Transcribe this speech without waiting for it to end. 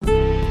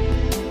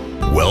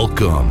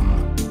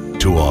Welcome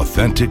to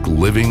Authentic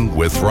Living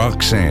with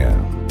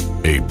Roxanne,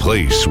 a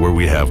place where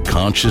we have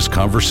conscious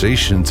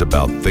conversations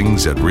about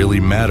things that really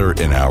matter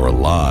in our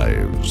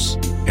lives.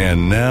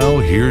 And now,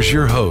 here's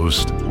your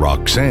host,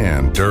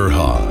 Roxanne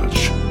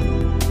Derhodge.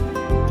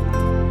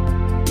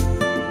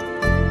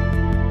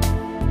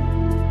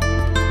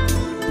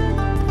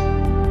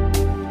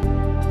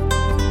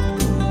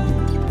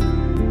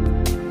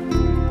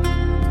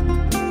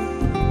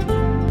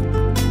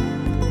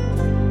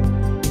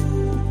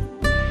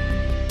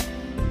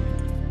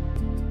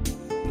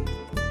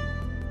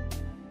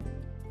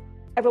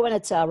 Everyone,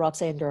 it's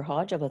Roxanne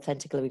Derhodge of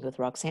Authentic Living with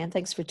Roxanne.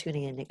 Thanks for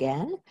tuning in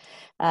again.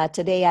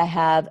 Today I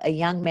have a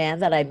young man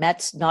that I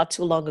met not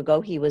too long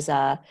ago. He was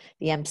the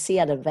MC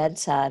at an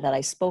event that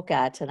I spoke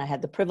at, and I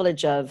had the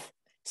privilege of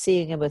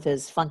seeing him with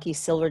his funky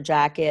silver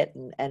jacket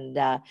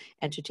and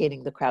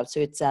entertaining the crowd. So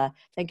it's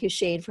thank you,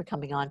 Shane, for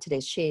coming on today.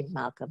 Shane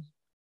Malcolm,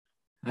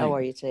 Hi. how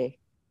are you today?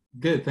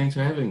 Good, thanks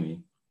for having me.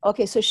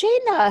 Okay, so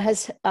Shane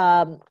has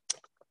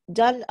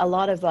done a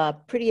lot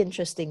of pretty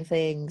interesting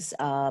things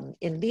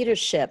in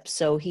leadership.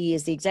 So he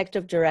is the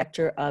executive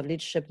director of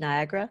Leadership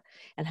Niagara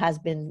and has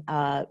been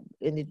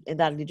in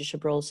that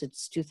leadership role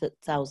since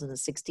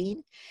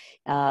 2016.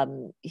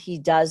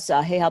 He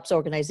helps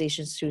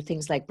organizations through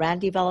things like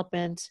brand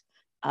development,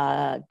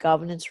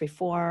 governance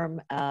reform,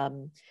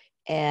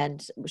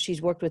 and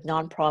she's worked with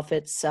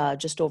nonprofits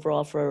just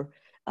overall for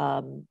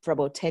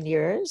about 10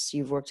 years.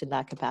 You've worked in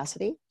that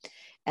capacity.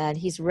 And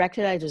he's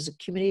recognized as a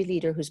community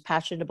leader who's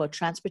passionate about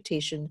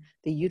transportation,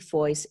 the youth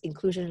voice,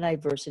 inclusion and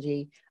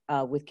diversity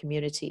with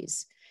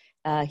communities.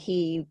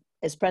 He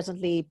is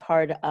presently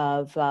part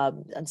of,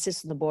 and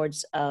sits on the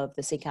boards of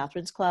the St.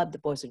 Catharines Club, the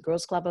Boys and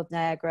Girls Club of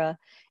Niagara,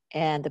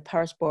 and the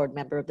past board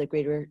member of the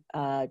Greater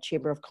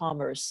Chamber of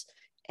Commerce,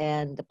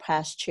 and the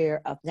past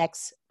chair of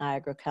Next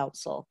Niagara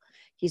Council.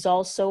 He's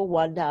also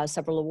won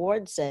several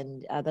awards,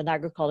 and the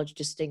Niagara College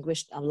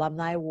Distinguished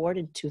Alumni Award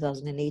in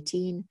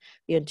 2018,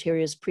 the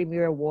Ontario's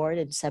Premier Award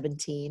in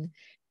 2017,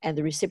 and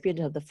the recipient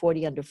of the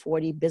 40 Under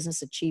 40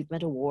 Business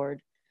Achievement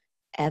Award,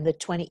 and the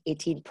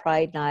 2018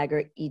 Pride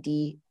Niagara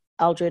E.D.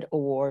 Eldred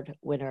Award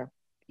winner.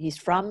 He's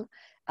from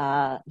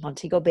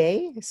Montego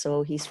Bay,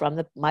 so he's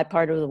from my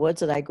part of the woods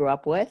that I grew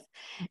up with,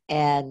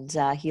 and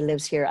he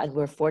lives here, and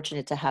we're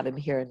fortunate to have him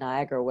here in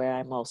Niagara, where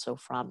I'm also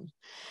from.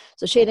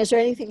 So Shane, is there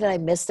anything that I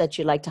missed that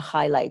you'd like to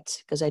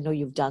highlight? Because I know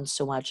you've done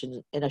so much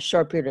in a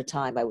short period of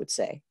time, I would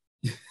say.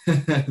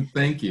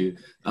 Thank you.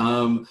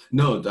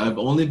 No, I've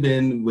only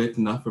been with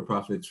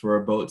not-for-profits for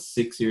about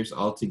 6 years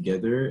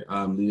altogether.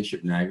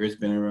 Leadership Niagara has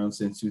been around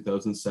since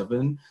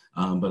 2007,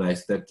 but I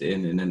stepped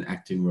in an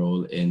acting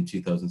role in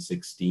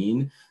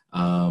 2016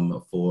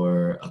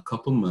 for a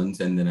couple months,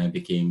 and then I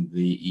became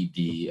the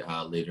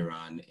ED later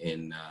on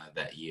in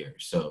that year.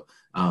 So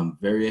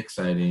very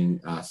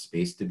exciting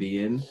space to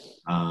be in,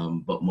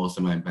 but most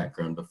of my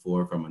background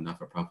before from a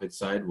not-for-profit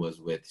side was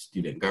with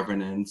student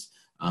governance,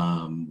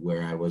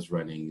 where I was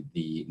running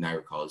the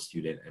Niagara College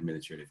Student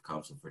Administrative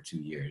Council for 2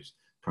 years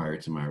prior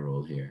to my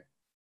role here.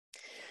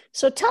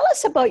 So tell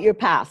us about your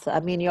path. I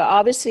mean, you're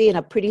obviously in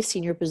a pretty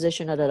senior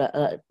position at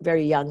a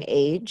very young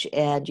age,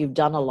 and you've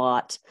done a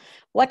lot.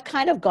 What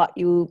kind of got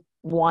you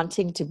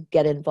wanting to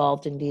get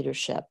involved in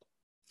leadership?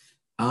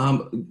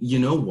 You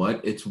know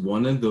what? It's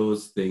one of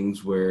those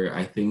things where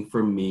I think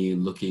for me,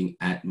 looking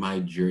at my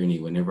journey,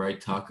 whenever I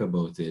talk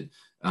about it,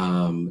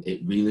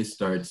 it really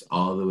starts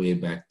all the way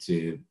back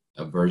to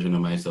a version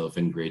of myself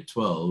in grade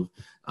 12,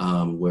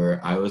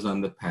 where I was on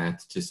the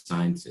path to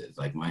sciences.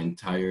 Like my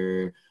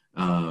entire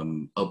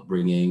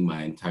upbringing,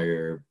 my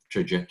entire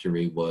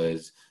trajectory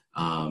was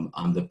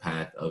on the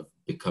path of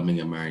becoming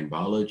a marine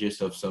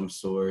biologist of some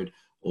sort,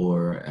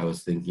 or I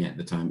was thinking at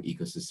the time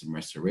ecosystem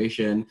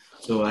restoration.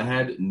 So I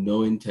had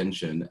no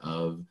intention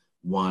of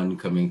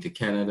coming to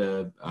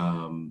Canada,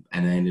 and I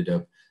ended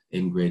up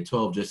in grade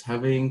 12 just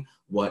having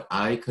what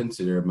I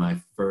consider my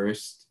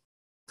first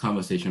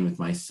conversation with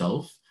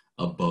myself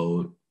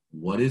about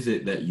what is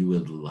it that you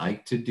would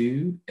like to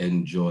do,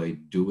 enjoy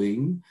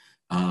doing,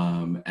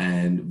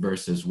 and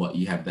versus what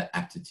you have the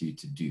aptitude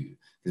to do.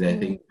 Because I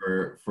think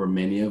for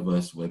many of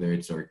us, whether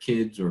it's our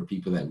kids or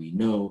people that we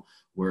know,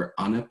 we're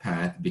on a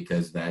path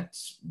because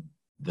that's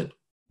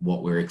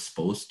what we're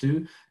exposed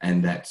to,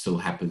 and that so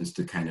happens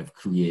to kind of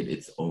create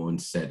its own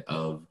set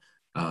of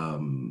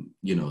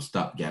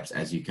stop gaps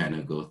as you kind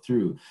of go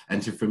through.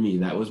 And so for me,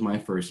 that was my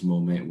first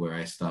moment where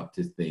I stopped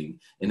to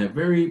think in a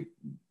very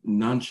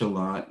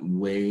nonchalant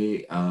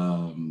way,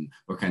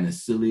 or kind of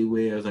silly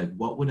way. I was like,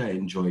 what would I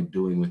enjoy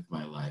doing with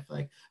my life?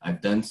 Like,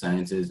 I've done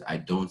sciences. I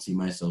don't see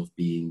myself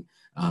being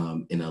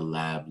in a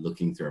lab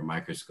looking through a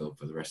microscope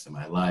for the rest of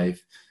my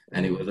life.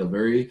 And it was a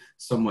very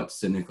somewhat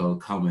cynical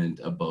comment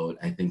about,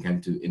 I think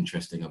I'm too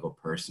interesting of a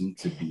person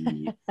to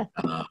be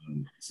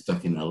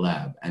stuck in a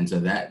lab. And so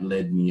that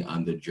led me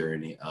on the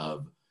journey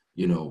of,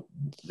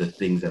 the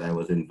things that I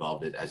was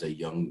involved in as a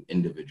young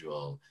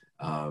individual,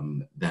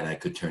 that I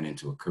could turn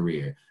into a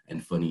career.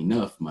 And funny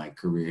enough, my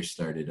career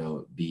started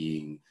out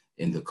being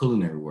in the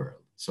culinary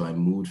world. So I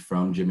moved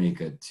from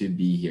Jamaica to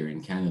be here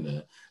in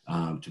Canada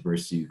to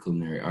pursue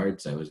culinary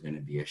arts. I was going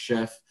to be a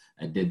chef.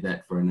 I did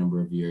that for a number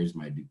of years.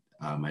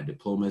 My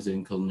diploma's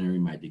in culinary,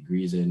 my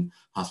degree's in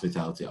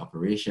hospitality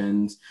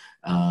operations.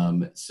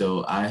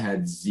 So I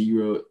had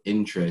zero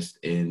interest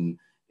in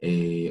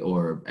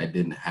or I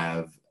didn't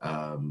have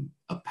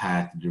a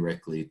path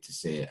directly to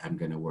say I'm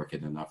going to work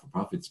in a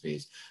not-for-profit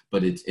space.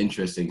 But it's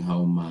interesting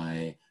how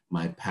my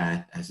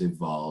path has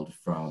evolved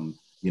from,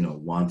 you know,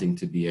 wanting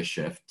to be a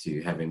chef to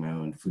having my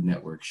own Food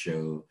Network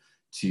show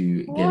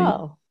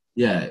to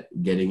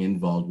getting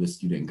involved with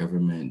student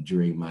government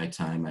during my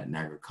time at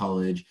Niagara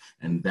College.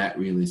 And that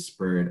really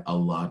spurred a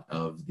lot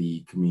of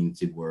the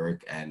community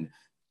work and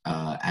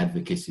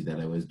advocacy that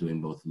I was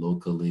doing both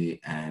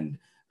locally and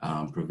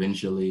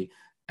provincially.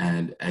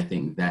 And I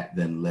think that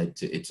then led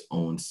to its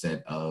own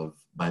set of,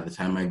 by the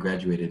time I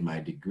graduated my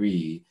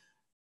degree,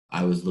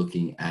 I was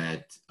looking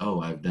at,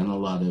 I've done a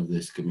lot of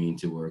this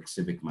community work,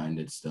 civic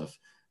minded stuff.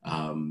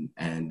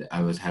 And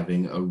I was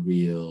having a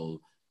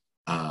real,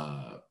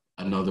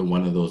 another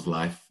one of those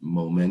life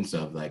moments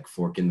of like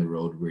fork in the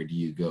road, where do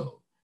you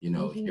go? You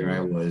know, here I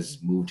was,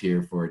 moved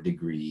here for a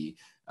degree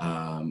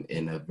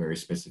in a very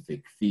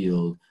specific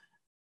field,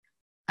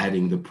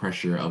 adding the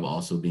pressure of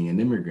also being an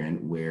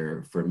immigrant,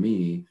 where for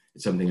me,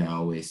 it's something I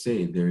always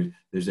say,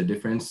 there's a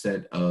different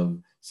set of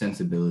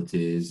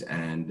sensibilities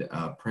and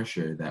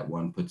pressure that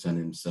one puts on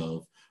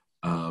himself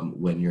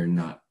when you're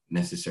not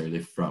necessarily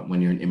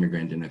when you're an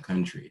immigrant in a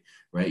country,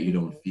 right? You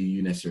don't feel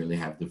you necessarily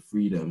have the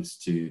freedoms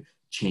to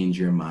change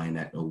your mind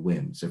at a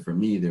whim. So for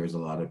me, there was a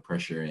lot of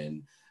pressure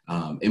and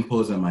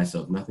imposed on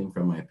myself, nothing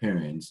from my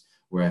parents,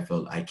 where I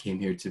felt I came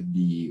here to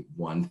be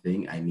one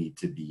thing, I need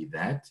to be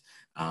that.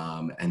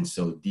 And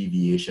so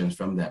deviations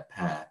from that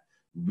path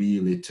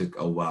really took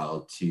a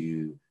while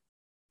to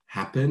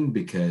happen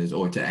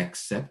or to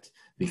accept,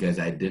 because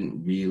I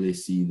didn't really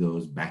see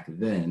those back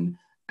then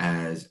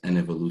as an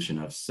evolution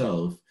of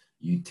self.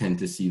 You tend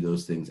to see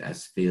those things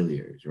as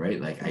failures, right?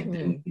 Like I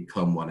didn't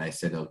become what I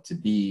set out to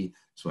be.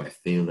 So I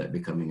failed at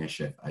becoming a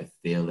chef. I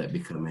failed at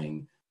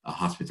becoming a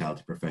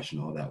hospitality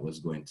professional that was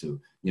going to,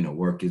 you know,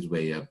 work his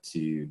way up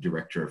to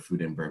director of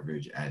food and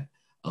beverage at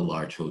a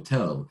large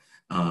hotel.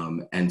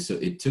 And so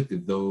it took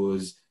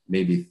those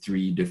maybe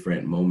 3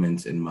 different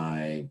moments in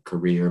my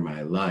career,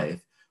 my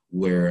life,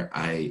 where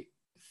I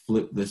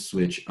flipped the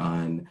switch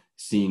on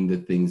seeing the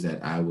things that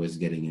I was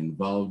getting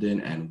involved in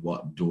and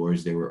what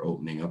doors they were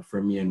opening up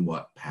for me and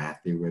what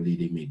path they were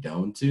leading me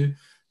down to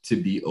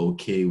be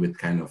okay with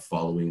kind of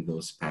following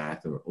those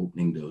paths or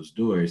opening those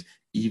doors,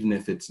 even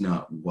if it's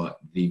not what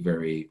the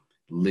very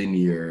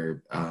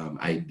linear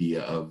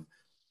idea of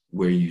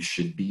where you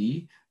should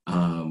be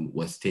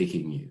was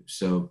taking you.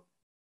 So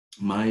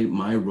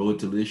my road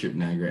to leadership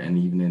Niagara, and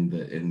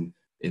even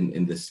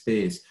in the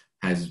space,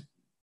 has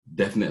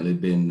definitely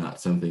been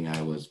not something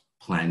I was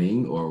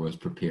planning or was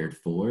prepared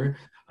for.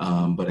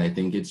 But I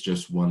think it's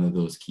just one of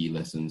those key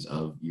lessons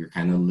of you're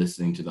kind of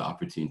listening to the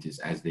opportunities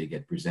as they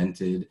get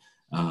presented.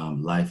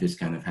 Life is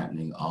kind of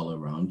happening all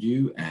around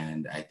you.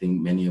 And I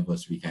think many of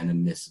us, we kind of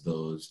miss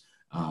those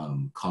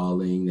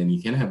calling, and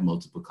you can have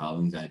multiple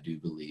callings, I do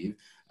believe,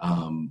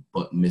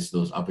 but miss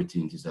those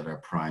opportunities that are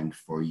primed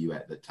for you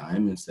at the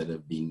time, instead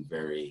of being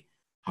very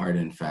hard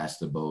and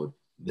fast about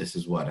this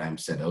is what I'm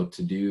set out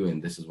to do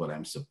and this is what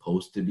I'm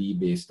supposed to be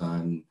based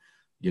on,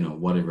 you know,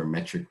 whatever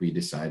metric we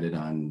decided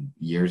on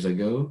years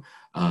ago.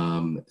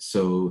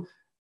 So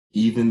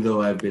even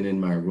though I've been in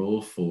my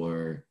role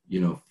for,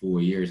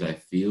 4 years, I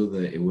feel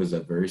that it was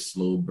a very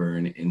slow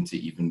burn into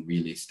even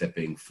really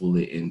stepping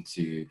fully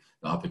into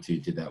the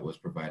opportunity that was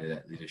provided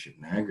at Leadership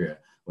Niagara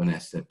when I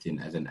stepped in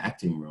as an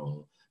acting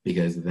role,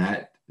 because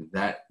that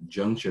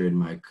juncture in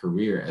my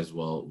career as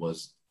well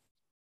was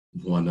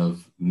one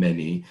of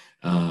many,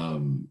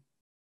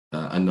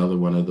 another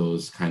one of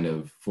those kind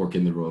of fork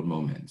in the road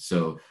moments.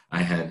 So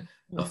I had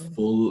a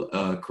full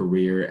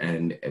career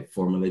and a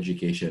formal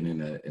education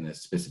in a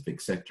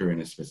specific sector,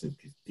 in a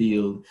specific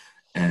field.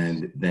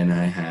 And then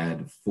I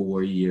had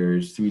 4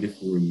 years, 3 to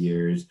 4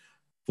 years,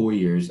 4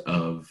 years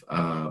of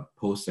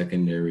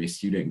post-secondary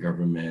student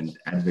government,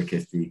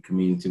 advocacy,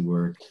 community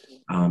work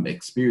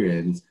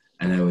experience.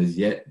 And I was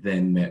yet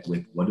then met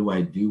with, what do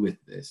I do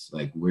with this?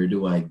 Like, where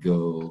do I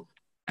go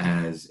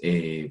as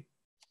a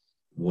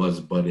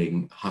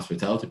budding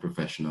hospitality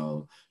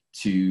professional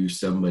to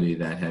somebody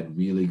that had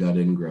really got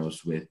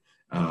engrossed with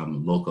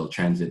local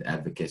transit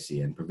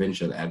advocacy and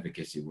provincial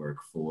advocacy work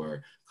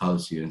for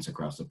college students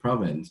across the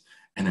province.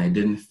 And I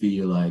didn't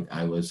feel like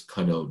I was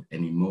cut out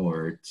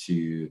anymore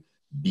to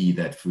be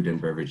that food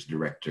and beverage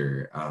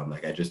director.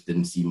 Like, I just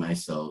didn't see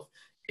myself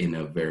in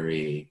a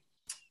very,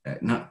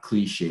 not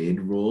cliched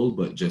role,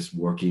 but just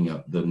working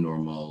up the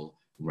normal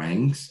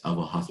ranks of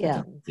a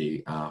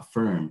hospitality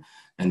firm.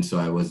 And so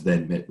I was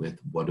then met with,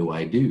 what do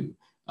I do?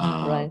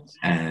 Right.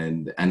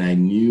 And I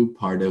knew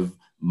part of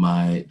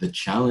the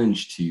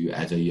challenge to,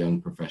 as a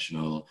young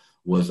professional,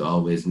 was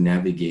always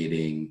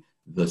navigating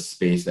the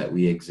space that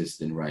we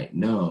exist in right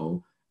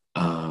now,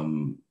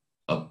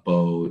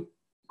 about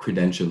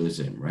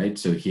credentialism, right?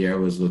 So here I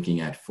was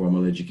looking at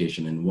formal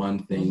education in one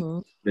thing,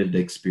 Mm-hmm. lived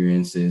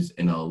experiences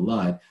in a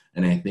lot.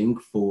 And I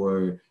think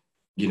for,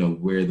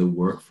 where the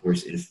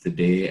workforce is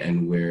today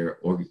and where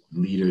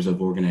leaders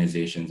of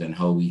organizations and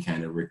how we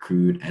kind of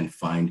recruit and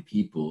find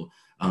people,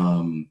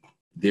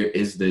 there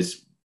is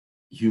this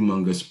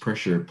humongous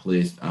pressure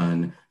placed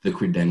on the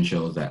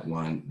credentials that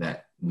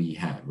we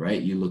have,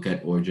 right? You look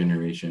at our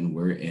generation,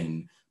 we're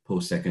in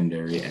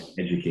post-secondary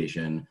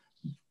education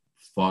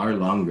far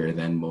longer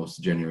than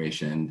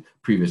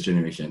previous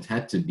generations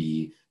had to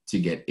be to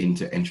get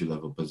into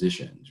entry-level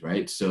positions,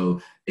 right? So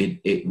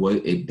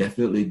it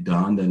definitely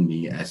dawned on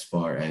me as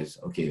far as,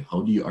 okay,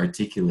 how do you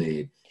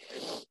articulate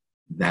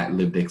that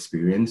lived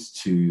experience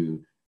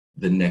to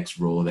the next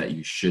role that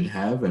you should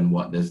have, and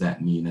what does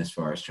that mean as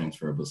far as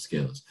transferable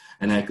skills?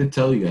 And I could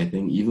tell you, I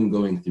think even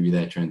going through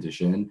that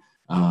transition,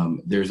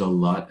 there's a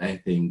lot, I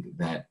think,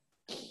 that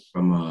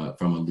from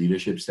a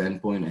leadership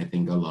standpoint, I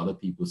think a lot of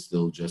people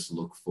still just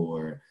look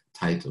for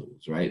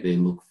titles, right? They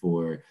look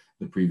for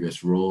the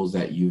previous roles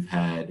that you've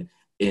had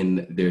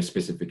in their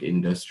specific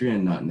industry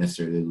and not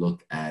necessarily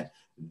look at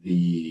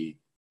the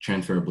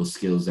transferable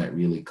skills that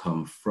really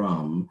come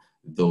from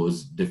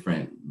those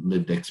different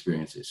lived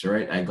experiences,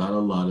 right? I got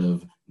a lot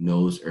of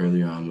no's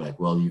early on, like,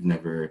 well, you've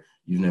never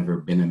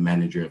been a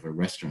manager of a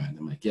restaurant.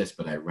 I'm like, yes,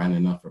 but I ran a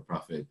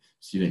not-for-profit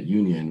student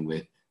union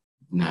with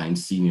 9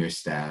 senior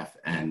staff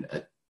and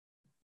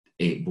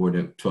a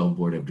 12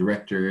 board of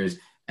directors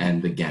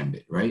and the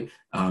gambit, right?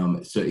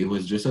 So it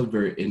was just a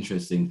very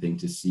interesting thing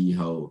to see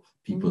how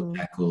people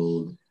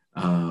tackled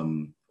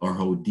or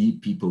how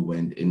deep people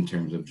went in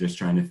terms of just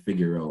trying to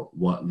figure out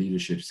what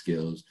leadership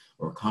skills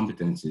or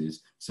competencies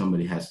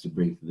somebody has to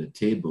bring to the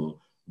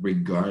table,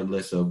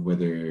 regardless of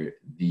whether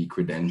the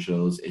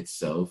credentials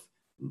itself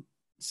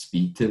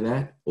speak to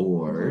that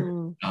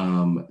or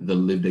the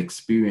lived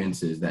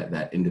experiences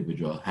that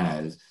individual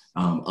has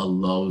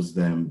allows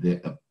them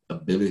the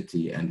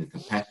ability and the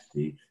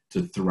capacity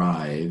to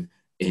thrive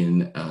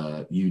in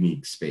a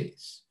unique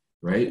space,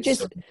 right?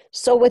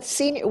 So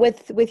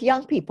with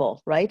young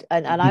people, right?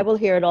 And I will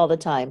hear it all the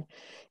time.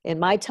 In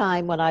my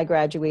time when I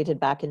graduated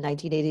back in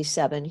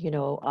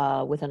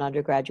 1987, with an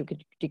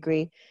undergraduate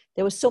degree,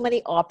 there was so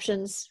many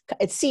options.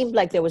 It seemed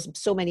like there was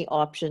so many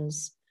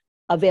options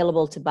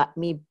available to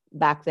me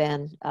back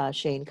then,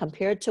 Shane,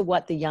 compared to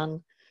what the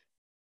young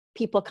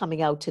people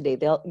coming out today.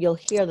 You'll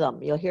hear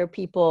them. You'll hear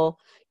people,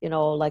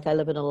 like I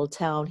live in a little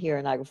town here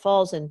in Niagara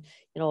Falls, and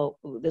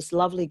this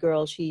lovely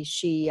girl,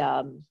 she's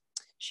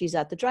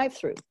at the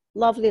drive-through.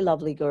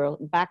 Lovely girl,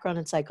 background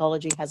in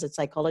psychology, has a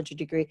psychology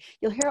degree.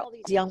 You'll hear all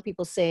these young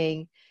people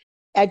saying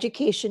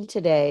education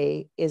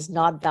today is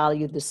not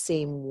valued the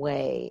same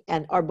way.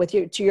 And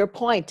to your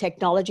point,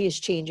 technology is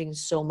changing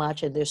so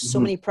much, and there's so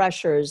many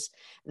pressures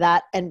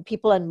and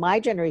people in my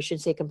generation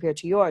say compared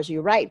to yours,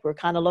 you're right. We're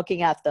kind of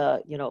looking at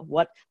the,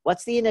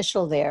 what's the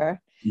initial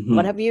there?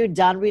 What have you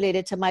done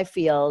related to my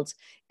field?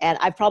 And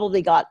I've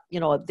probably got,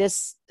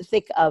 this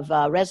thick of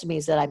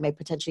resumes that I may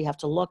potentially have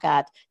to look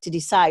at to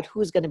decide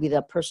who's going to be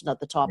the person at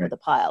the top of the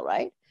pile,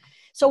 right?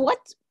 So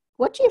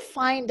what do you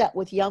find that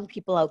with young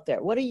people out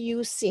there? What are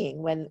you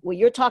seeing when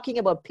you're talking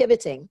about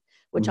pivoting,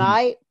 which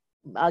I'll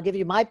give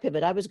you my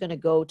pivot. I was going to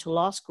go to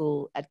law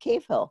school at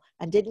Cave Hill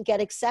and didn't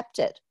get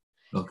accepted.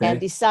 Okay. And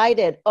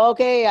decided,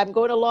 okay, I'm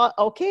going to law.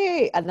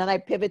 Okay. And then I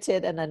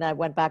pivoted, and then I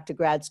went back to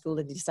grad school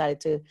and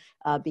decided to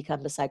become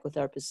a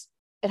psychotherapist.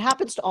 It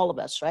happens to all of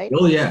us, right?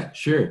 Oh yeah,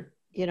 sure.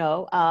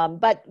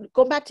 But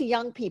going back to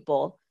young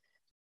people,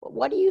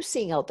 what are you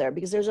seeing out there?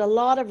 Because there's a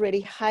lot of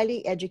really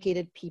highly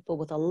educated people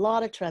with a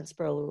lot of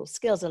transferable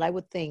skills that I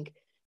would think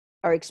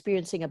are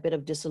experiencing a bit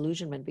of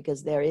disillusionment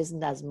because there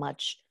isn't as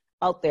much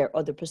out there,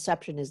 or the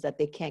perception is that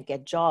they can't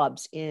get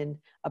jobs in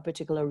a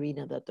particular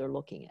arena that they're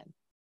looking in.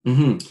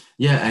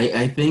 Yeah,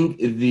 I think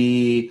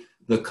the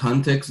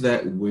context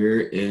that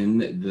we're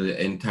in,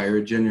 the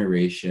entire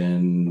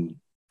generation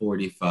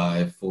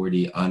 45,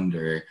 40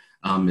 under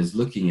is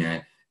looking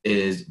at,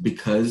 is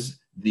because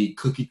the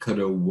cookie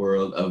cutter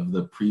world of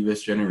the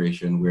previous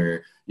generation,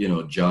 where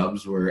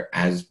jobs were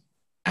as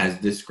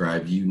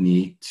described,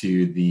 unique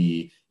to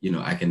the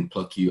I can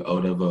pluck you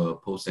out of a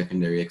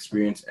post-secondary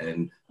experience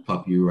and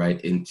pop you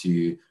right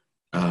into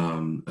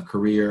a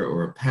career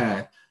or a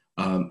path.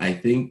 I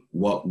think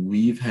what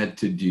we've had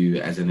to do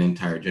as an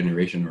entire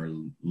generation, or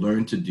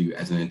learn to do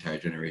as an entire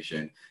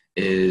generation,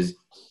 is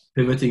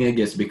pivoting, I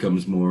guess,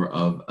 becomes more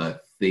of a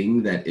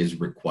thing that is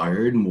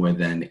required more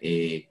than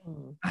a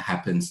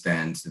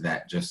happenstance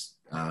that just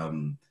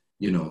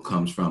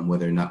comes from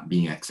whether or not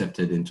being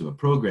accepted into a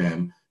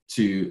program,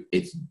 to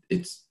it's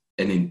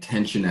an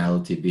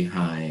intentionality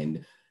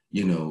behind,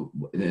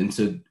 and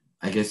so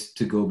I guess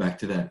to go back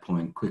to that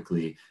point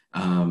quickly,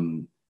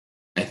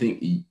 I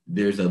think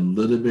there's a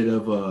little bit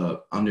of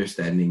a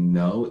understanding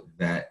now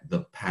that the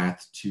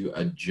path to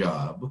a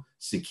job,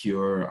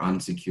 secure,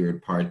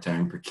 unsecured,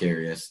 part-time,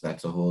 precarious,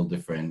 that's a whole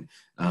different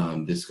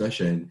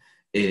discussion,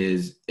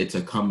 it's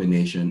a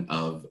combination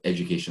of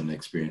educational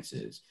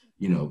experiences.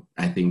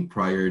 I think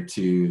prior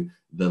to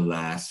the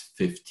last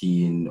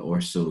 15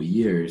 or so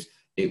years,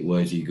 it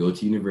was you go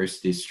to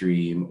university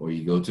stream or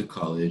you go to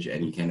college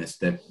and you kind of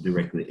step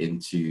directly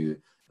into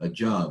a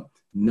job.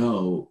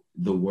 No,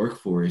 the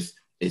workforce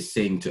is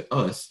saying to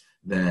us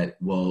that,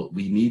 well,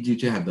 we need you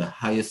to have the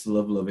highest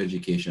level of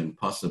education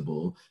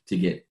possible to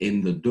get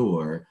in the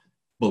door,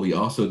 but we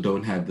also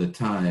don't have the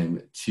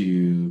time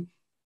to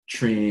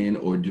train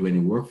or do any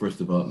workforce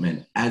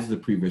development as the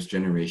previous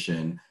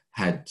generation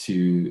had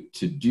to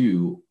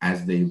do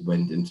as they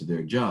went into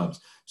their jobs.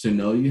 So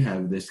now you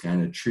have this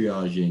kind of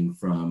triaging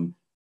from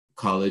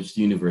college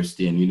to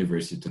university and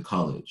university to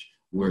college,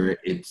 where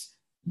it's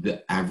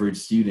the average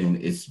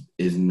student is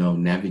now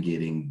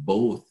navigating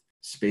both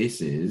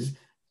spaces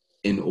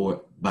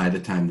or by the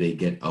time they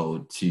get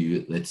out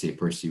to, let's say,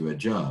 pursue a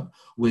job,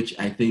 which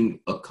I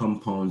think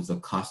compounds the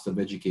cost of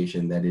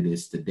education that it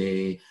is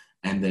today.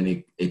 And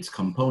then it's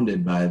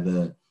compounded by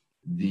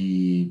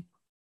the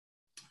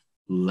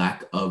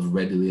lack of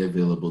readily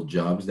available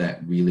jobs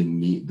that really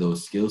meet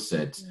those skill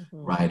sets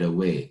right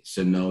away.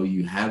 So now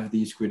you have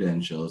these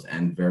credentials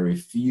and very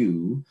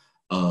few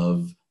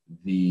of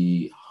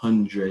the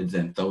hundreds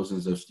and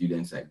thousands of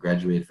students that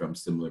graduate from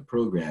similar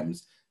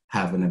programs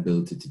have an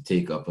ability to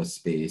take up a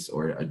space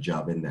or a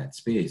job in that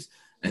space.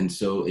 And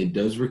so it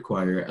does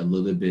require a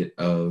little bit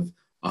of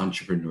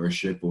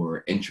entrepreneurship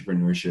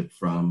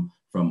from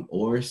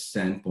our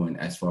standpoint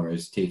as far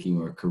as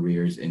taking our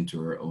careers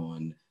into our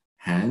own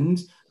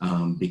hands,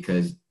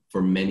 because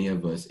for many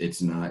of us,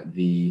 it's not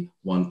the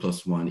 1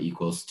 + 1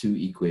 = 2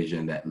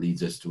 equation that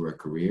leads us to our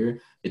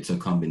career. It's a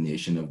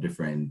combination of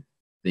different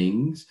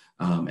things,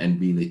 and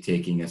really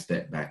taking a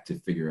step back to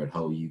figure out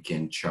how you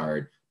can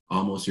chart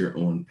almost your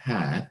own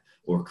path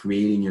or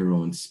creating your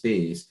own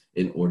space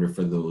in order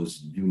for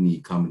those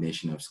unique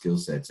combination of skill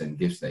sets and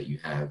gifts that you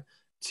have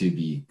to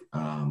be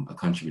a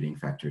contributing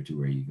factor to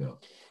where you go.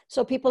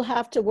 So people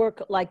have to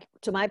work, like,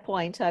 to my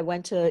point, I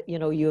went to,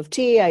 U of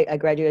T, I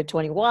graduated at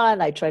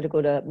 21, I tried to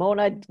go to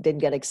Mona, didn't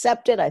get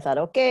accepted. I thought,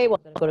 okay, well,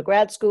 I'm going to go to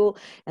grad school.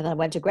 And then I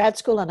went to grad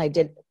school and I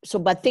did,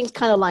 but things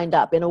kind of lined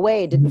up. In a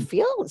way, it didn't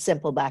feel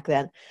simple back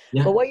then.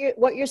 Yeah. But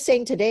what you're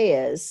saying today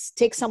is,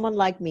 take someone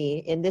like me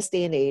in this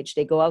day and age,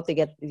 they go out, they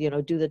get,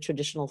 do the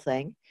traditional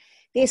thing.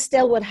 They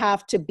still would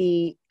have to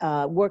be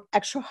work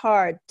extra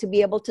hard to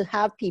be able to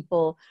have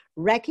people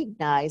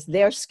recognize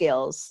their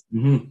skills,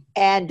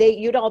 and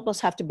you'd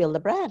almost have to build a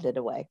brand in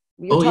a way.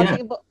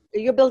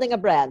 You're building a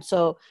brand.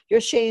 So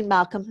you're Shane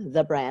Malcolm,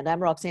 the brand.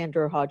 I'm Roxanne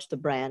Derhodge, the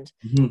brand.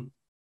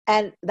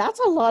 And that's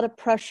a lot of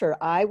pressure,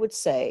 I would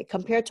say,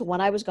 compared to when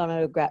I was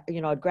going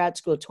to grad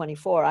school at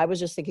 24. I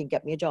was just thinking,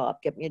 get me a job,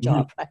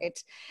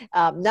 right?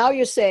 Now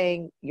you're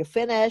saying you're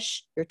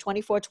finished, you're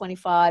 24,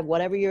 25,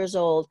 whatever years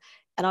old.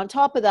 And on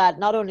top of that,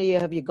 not only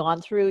have you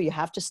gone through, you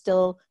have to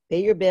still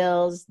pay your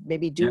bills,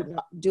 maybe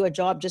do a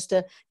job just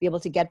to be able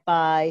to get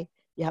by.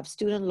 You have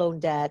student loan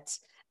debt,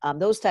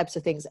 those types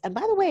of things. And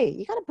by the way,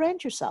 you got to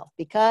brand yourself,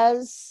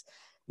 because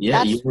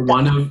you're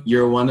one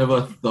of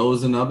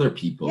 1,000 other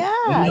people.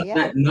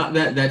 Not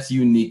that that's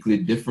uniquely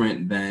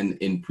different than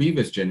in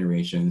previous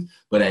generations,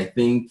 but I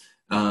think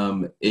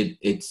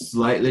it's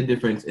slightly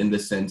different in the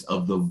sense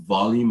of the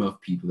volume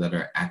of people that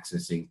are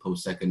accessing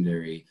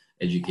post-secondary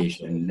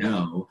education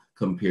now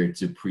compared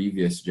to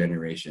previous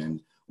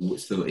generations.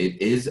 So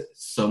it is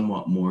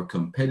somewhat more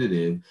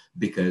competitive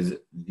because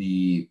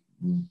the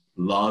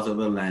laws of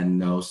the land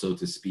now, so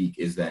to speak,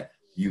 is that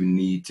you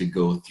need to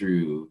go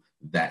through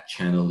that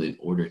channel in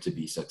order to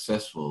be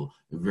successful.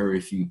 Very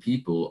few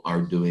people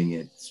are doing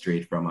it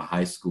straight from a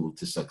high school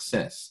to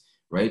success,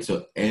 right?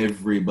 So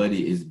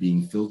everybody is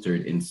being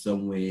filtered in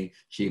some way,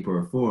 shape,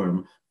 or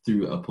form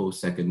through a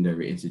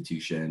post-secondary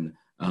institution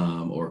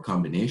or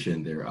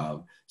combination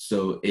thereof.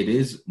 So it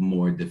is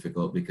more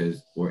difficult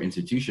because our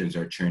institutions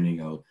are churning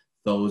out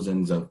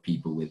thousands of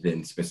people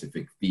within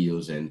specific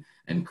fields and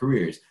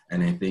careers.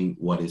 And I think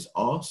what is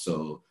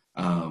also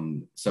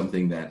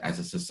something that as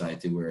a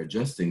society we're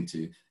adjusting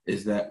to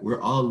is that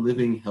we're all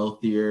living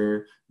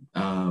healthier,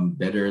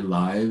 better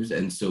lives.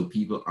 And so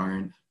people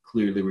aren't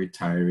clearly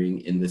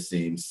retiring in the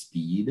same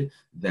speed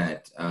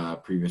that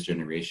previous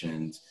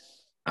generations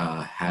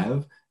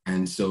have.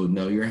 And so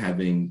now you're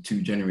having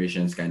two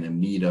generations kind of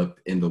meet up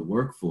in the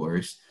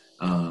workforce.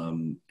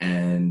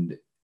 And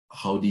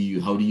how do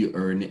you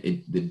earn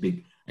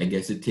it? I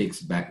guess it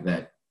takes back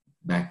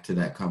to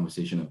that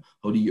conversation of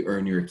how do you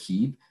earn your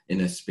keep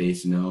in a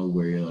space now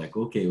where you're like,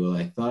 okay, well,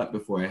 I thought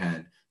before I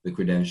had the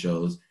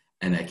credentials,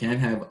 and I can't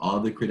have all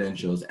the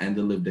credentials and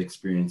the lived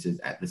experiences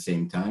at the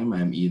same time.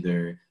 I'm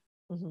either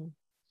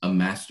a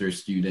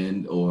master's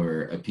student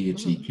or a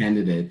PhD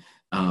candidate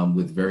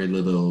with very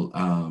little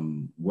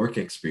work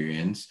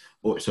experience.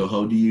 So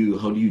how do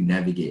you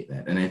navigate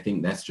that? And I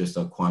think that's just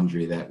a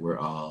quandary that we're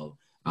all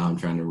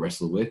trying to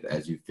wrestle with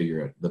as you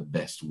figure out the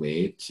best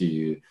way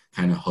to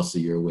kind of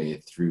hustle your way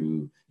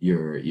through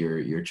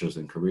your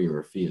chosen career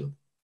or field.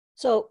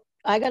 So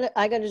I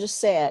gotta just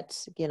say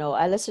it.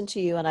 I listen to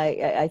you and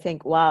I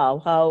think,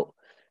 wow, how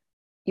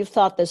you've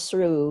thought this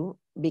through.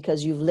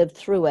 because you've lived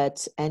through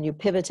it and you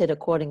pivoted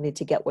accordingly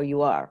to get where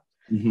you are.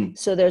 Mm-hmm.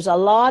 So there's a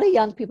lot of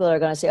young people that are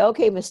going to say,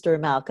 okay, Mr.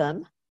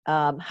 Malcolm,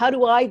 how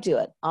do I do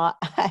it?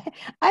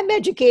 I'm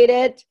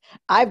educated.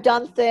 I've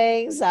done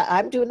things.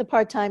 I'm doing the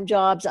part-time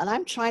jobs, and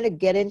I'm trying to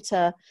get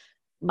into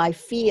my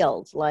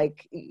field.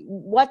 Like,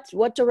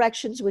 what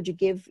directions would you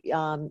give,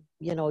 young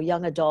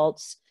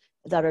adults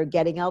that are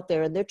getting out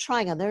there and they're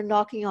trying and they're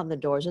knocking on the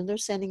doors and they're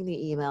sending the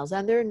emails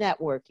and they're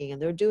networking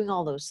and they're doing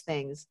all those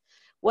things?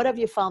 What have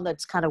you found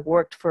that's kind of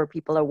worked for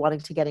people that are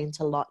wanting to get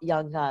into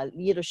young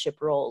leadership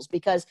roles?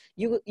 Because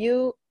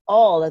you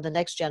all are the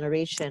next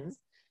generation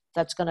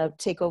that's going to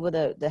take over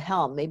the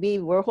helm. Maybe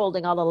we're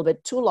holding on a little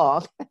bit too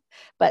long,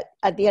 but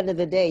at the end of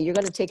the day, you're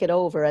going to take it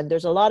over. And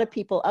there's a lot of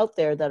people out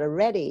there that are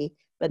ready,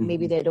 but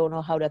maybe they don't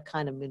know how to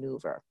kind of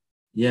maneuver.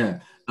 Yeah.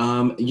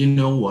 You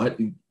know what?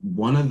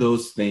 One of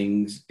those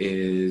things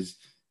is,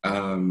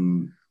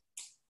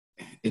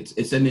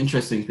 it's an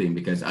interesting thing,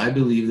 because I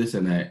believe this,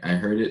 and I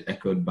heard it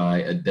echoed by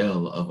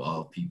Adele of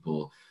all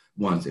people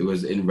once. It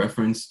was in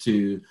reference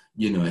to,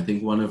 I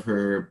think one of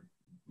her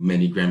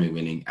many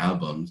Grammy-winning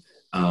albums.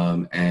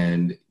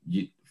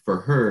 For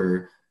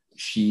her,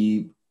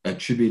 she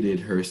attributed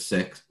her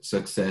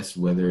success,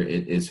 whether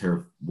it is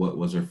what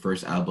was her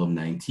first album,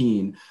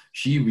 19.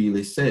 She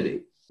really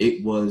said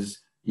it was,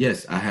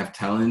 yes, I have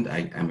talent,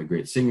 I'm a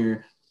great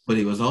singer, but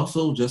it was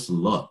also just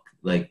luck,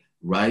 like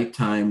right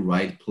time,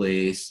 right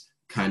place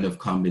kind of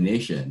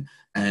combination.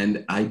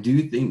 And I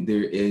do think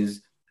there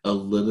is a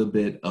little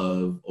bit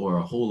of, or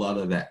a whole lot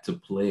of that to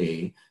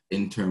play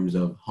in terms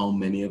of how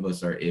many of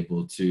us are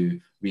able to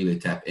really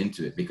tap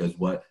into it. Because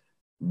what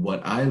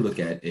I look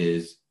at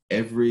is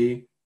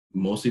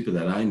most people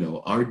that I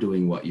know are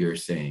doing what you're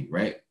saying,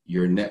 right?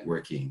 You're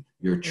networking,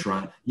 you're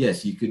trying,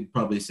 yes, you could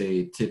probably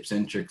say tips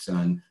and tricks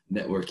on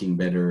networking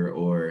better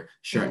or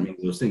sharpening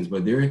those things,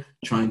 but they're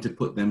trying to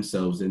put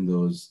themselves in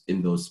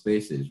those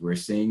spaces. We're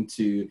saying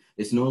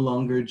it's no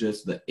longer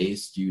just the A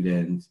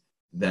students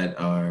that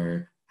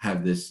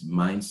have this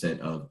mindset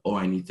of, oh,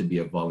 I need to be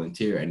a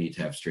volunteer, I need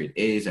to have straight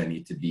A's, I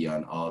need to be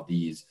on all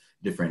these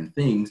different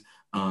things,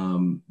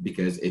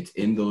 because it's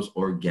in those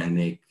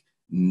organic,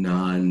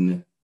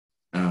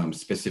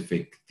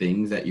 specific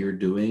things that you're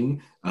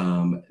doing,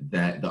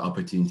 that the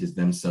opportunities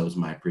themselves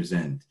might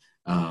present.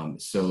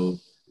 So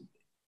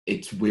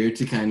it's weird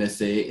to kind of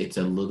say it's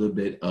a little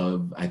bit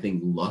of, I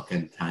think luck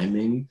and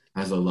timing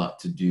has a lot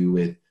to do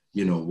with,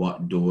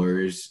 what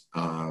doors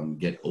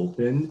get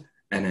opened.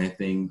 And I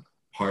think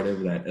part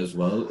of that as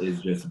well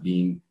is just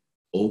being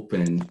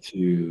open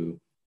to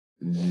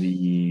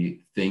the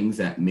things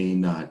that may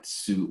not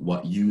suit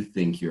what you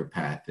think your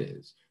path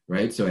is,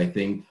 right? So I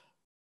think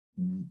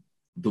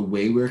the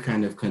way we're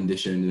kind of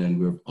conditioned, and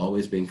we've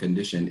always been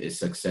conditioned, is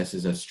success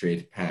is a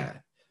straight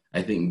path.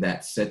 I think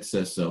that sets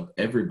us up,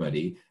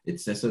 everybody, it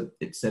sets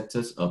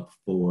us up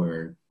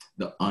for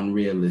the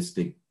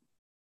unrealistic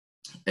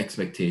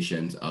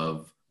expectations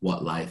of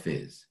what life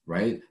is,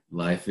 right?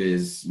 Life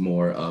is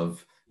more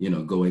of,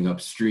 going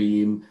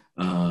upstream.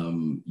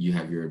 You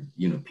have your,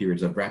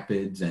 periods of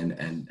rapids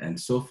and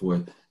so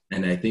forth.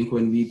 And I think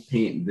when we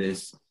paint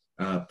this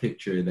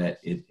picture that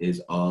it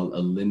is all a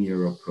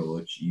linear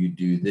approach, you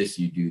do this,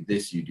 you do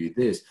this, you do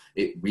this,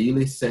 it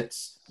really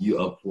sets you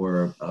up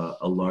for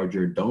a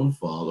larger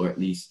downfall, or at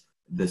least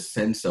the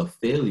sense of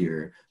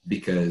failure,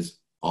 because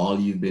all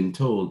you've been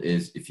told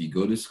is, if you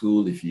go to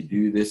school, if you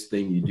do this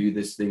thing, you do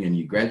this thing, and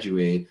you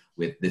graduate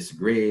with this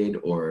grade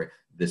or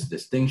this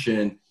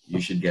distinction, you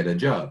should get a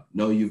job.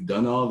 No, you've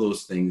done all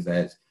those things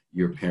that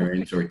your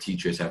parents or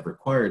teachers have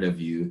required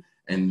of you,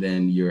 and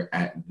then you're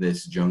at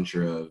this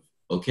juncture of,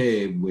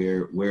 okay,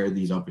 where are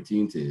these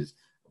opportunities?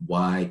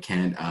 Why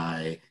can't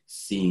I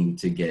seem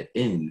to get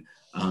in?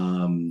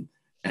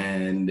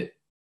 And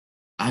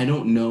I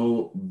don't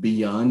know,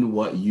 beyond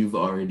what you've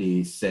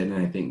already said, and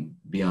I think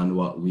beyond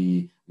what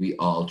we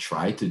all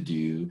try to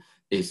do,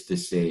 is to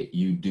say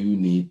you do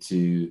need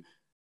to,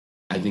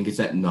 I think it's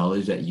that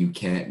knowledge that you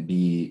can't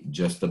be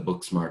just a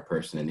book smart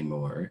person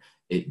anymore.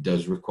 It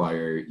does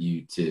require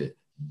you to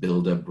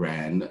build a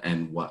brand,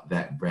 and what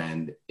that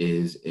brand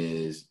is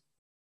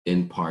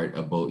in part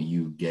about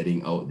you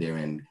getting out there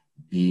and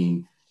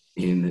being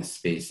in the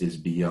spaces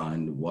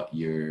beyond what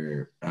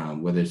you're,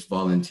 whether it's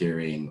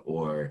volunteering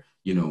or,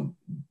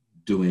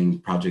 doing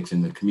projects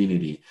in the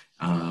community.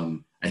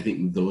 I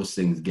think those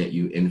things get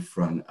you in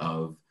front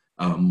of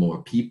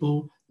more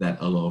people, that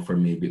allow for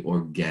maybe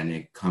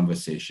organic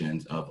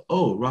conversations of,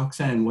 oh,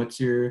 Roxanne, what's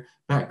your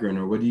background,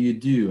 or what do you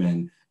do?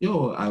 And,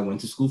 I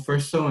went to school for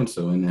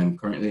so-and-so, and I'm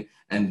currently,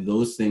 and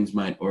those things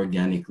might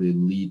organically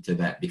lead to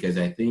that. Because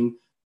I think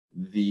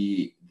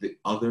the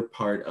other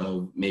part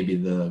of maybe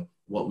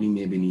what we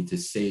maybe need to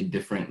say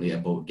differently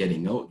about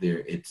getting out there,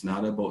 it's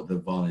not about the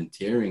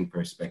volunteering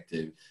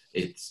perspective,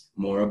 it's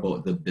more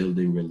about the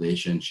building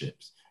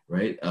relationships,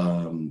 right?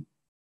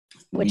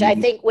 Which I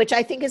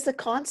think is the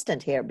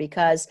constant here,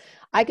 because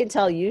I can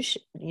tell you,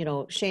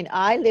 Shane,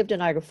 I lived in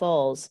Niagara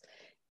Falls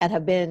and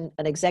have been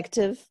an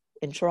executive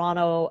in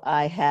Toronto.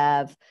 I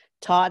have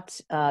taught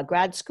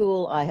grad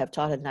school. I have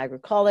taught at Niagara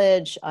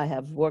College. I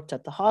have worked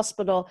at the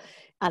hospital.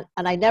 And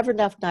I never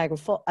left Niagara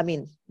Falls. I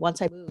mean,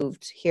 once I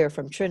moved here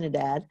from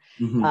Trinidad,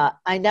 Mm-hmm.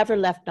 I never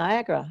left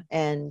Niagara.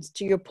 And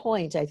to your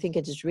point, I think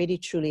it is really,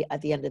 truly,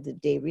 at the end of the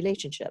day,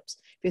 relationships.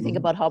 If you think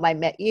Mm-hmm. about how I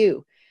met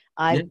you,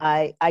 Yeah.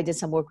 I did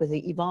some work with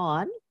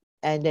Yvonne,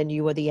 and then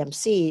you were the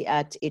MC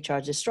at HR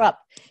Disrupt.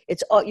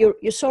 It's all,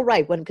 you're so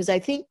right. Because I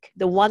think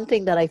the one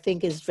thing that I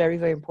think is very,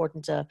 very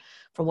important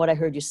from what I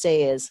heard you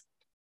say is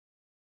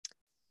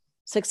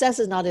success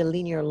is not a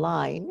linear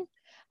line.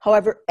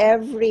 However,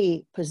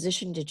 every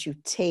position that you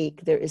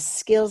take, there is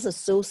skills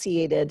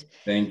associated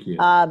Thank you.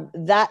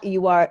 that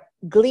you are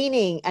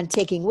gleaning and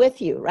taking with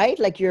you, right?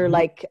 Like you're Mhm.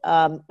 like,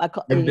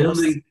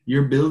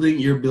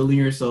 You're building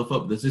yourself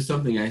up. This is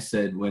something I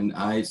said when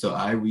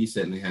I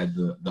recently had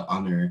the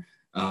honor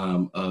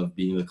of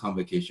being the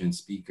convocation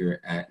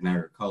speaker at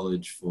Niagara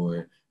College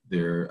for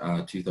their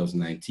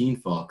 2019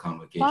 fall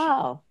convocation.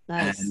 wow,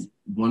 nice. And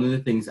one of the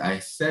things I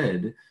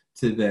said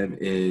to them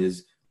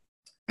is,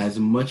 as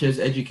much as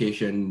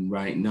education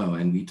right now,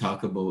 and we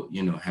talk about,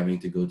 having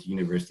to go to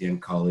university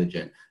and college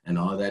and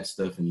all that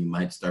stuff, and you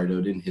might start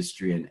out in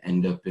history and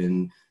end up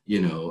in,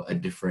 a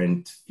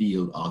different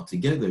field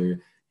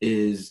altogether,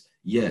 is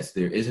yes,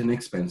 there is an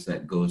expense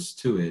that goes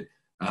to it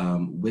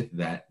with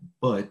that.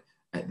 But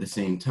at the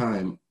same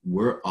time,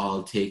 we're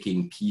all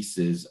taking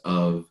pieces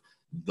of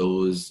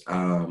those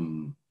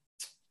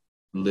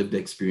lived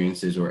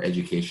experiences or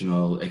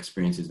educational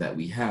experiences that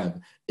we have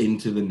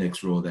into the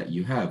next role that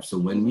you have. So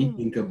when we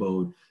think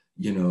about,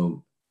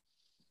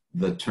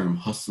 the term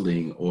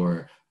hustling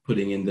or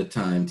putting in the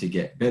time to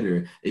get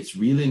better, it's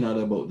really not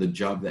about the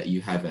job that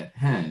you have at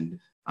hand.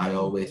 I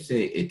always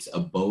say it's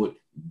about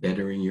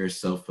bettering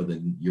yourself for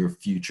your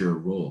future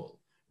role,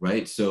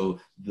 right? So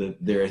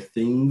there are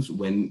things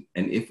and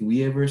if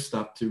we ever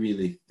stop to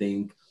really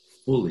think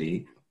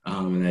fully,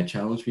 and I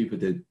challenge people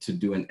to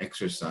do an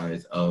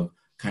exercise of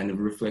kind of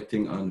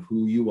reflecting on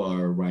who you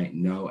are right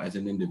now as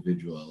an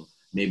individual,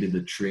 maybe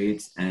the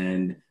traits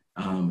and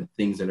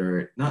things that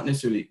are not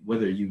necessarily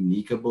whether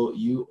unique about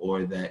you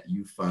or that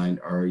you find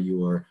are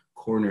your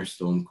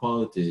cornerstone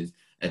qualities,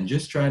 and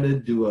just try to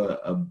do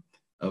a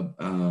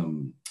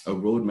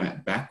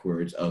roadmap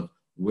backwards of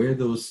where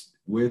those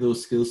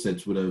skill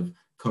sets would have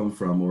come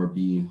from or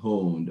being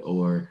honed,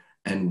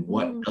 and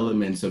what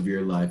elements of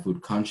your life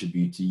would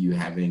contribute to you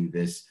having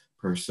this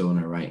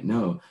persona right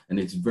now. And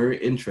it's very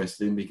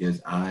interesting because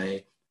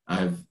I've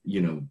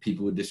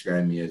people would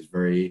describe me as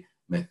very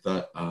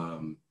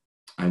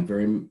I'm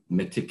very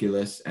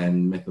meticulous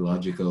and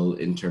methodological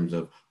in terms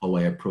of how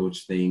I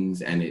approach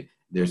things, and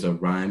there's a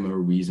rhyme or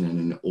reason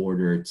and an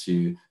order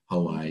to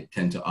how I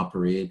tend to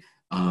operate.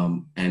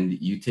 And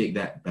you take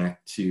that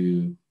back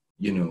to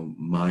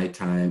my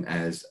time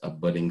as a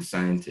budding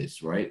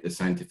scientist, right? The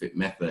scientific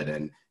method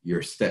and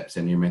your steps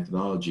and your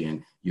methodology,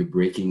 and you're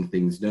breaking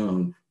things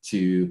down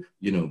to,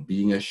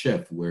 being a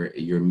chef where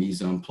your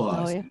mise en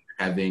place,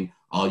 having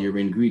all your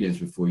ingredients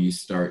before you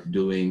start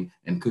doing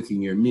and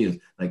cooking your meals.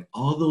 Like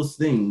all those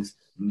things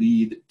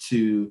lead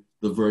to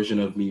the version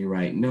of me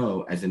right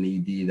now as an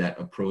ED that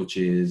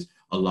approaches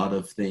a lot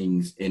of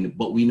things.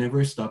 But we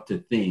never stop to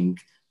think,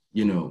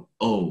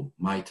 oh,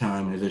 my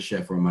time as a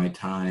chef or my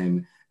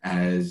time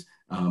as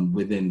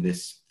within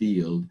this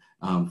field,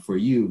 for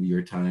you,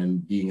 your time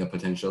being a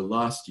potential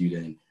law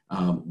student,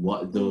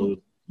 what those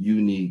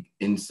unique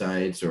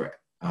insights or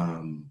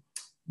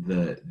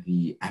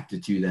the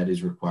aptitude that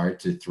is required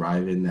to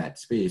thrive in that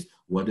space,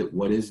 what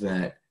is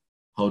that?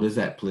 How does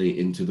that play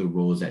into the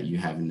roles that you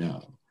have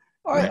now?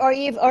 Or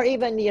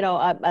even,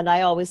 and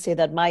I always say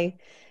that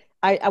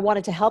I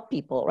wanted to help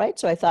people, right?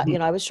 So I thought,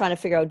 I was trying to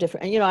figure out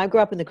different, and, I grew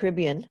up in the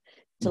Caribbean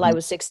till I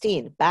was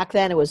 16. Back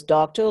then it was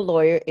doctor,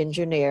 lawyer,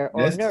 engineer,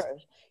 or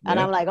nurse. And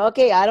I'm like,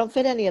 okay, I don't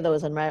fit any of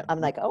those. And I'm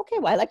like, okay,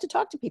 well, I like to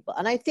talk to people.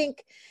 And I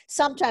think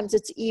sometimes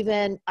it's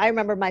even, I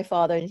remember my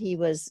father, and he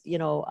was,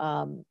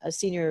 a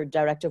senior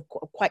director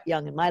quite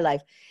young in my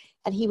life.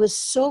 And he was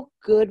so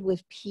good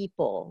with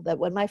people that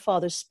when my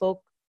father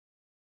spoke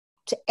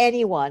to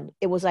anyone,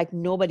 it was like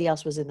nobody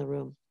else was in the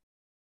room.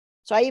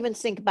 So I even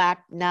think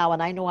back now,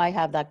 and I know I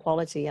have that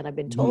quality, and I've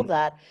been told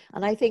that,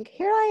 and I think,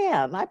 here I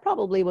am. I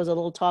probably was a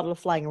little toddler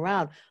flying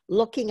around,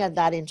 looking at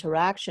that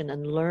interaction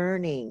and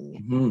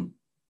learning,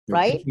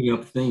 right? Picking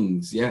up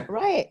things,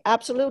 Right,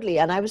 absolutely.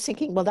 And I was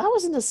thinking, well, that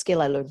wasn't a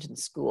skill I learned in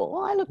school.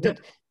 Well, I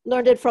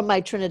learned it from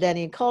my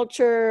Trinidadian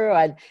culture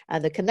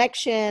and the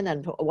connection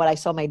and what I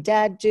saw my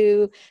dad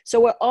do. So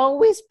we're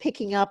always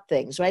picking up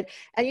things, right?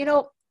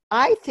 And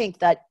I think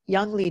that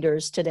young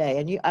leaders today,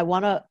 and I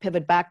want to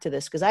pivot back to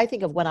this because I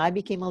think of when I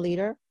became a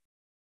leader,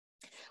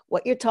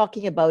 what you're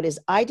talking about is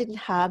I didn't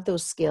have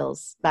those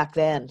skills back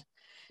then.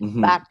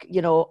 Back,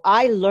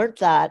 I learned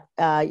that,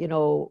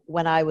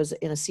 when I was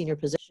in a senior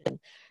position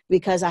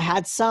because I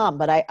had some,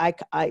 but I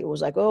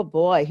was like, oh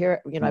boy, here,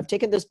 I've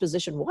taken this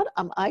position. What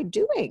am I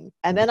doing?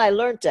 And then I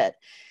learned it.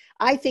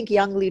 I think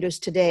young leaders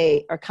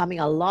today are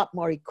coming a lot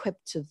more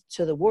equipped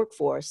to the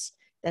workforce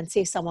than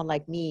say someone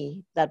like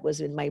me that was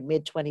in my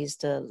mid 20s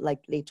to like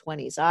late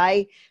 20s.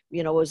 I,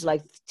 was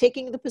like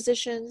taking the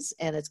positions,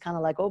 and it's kind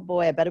of like, oh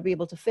boy, I better be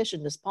able to fish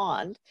in this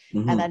pond.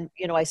 And then,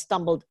 I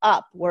stumbled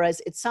up.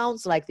 Whereas it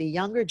sounds like the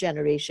younger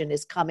generation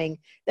is coming,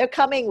 they're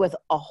coming with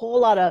a whole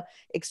lot of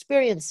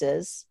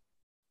experiences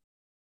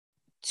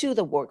to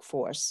the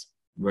workforce.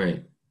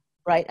 Right.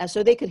 Right. And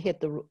so they could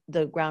hit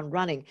the ground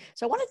running.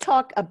 So I want to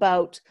talk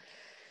about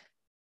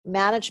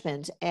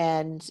management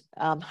and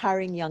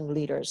hiring young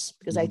leaders,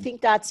 because I think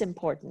that's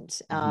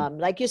important.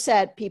 Like you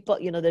said, people,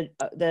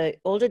 the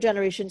older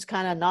generations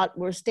kind of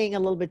we're staying a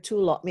little bit too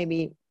long,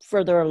 maybe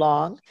further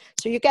along.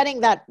 So you're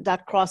getting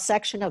that cross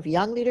section of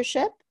young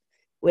leadership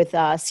with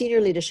senior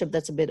leadership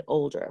that's a bit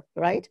older,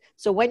 right?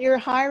 So when you're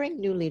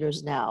hiring new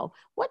leaders now,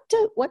 what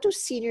do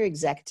senior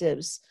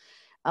executives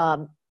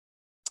and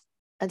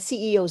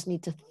CEOs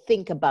need to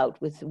think about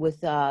with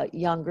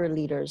younger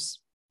leaders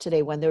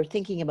today when they're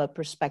thinking about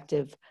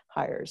prospective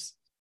hires?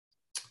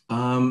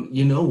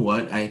 You know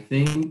what? I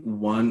think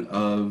one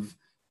of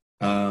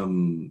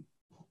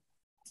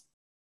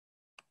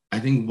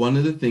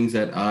the things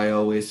that I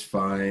always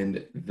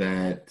find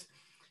that,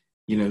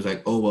 it's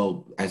like, oh,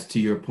 well, as to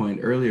your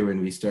point earlier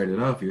when we started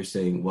off, you're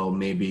saying, well,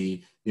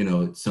 maybe,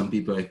 some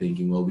people are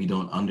thinking, well, we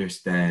don't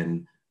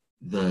understand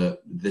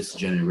this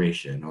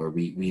generation, or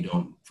we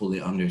don't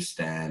fully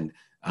understand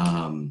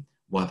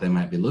what they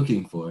might be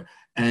looking for.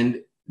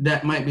 And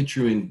that might be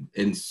true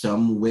in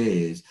some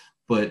ways,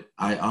 but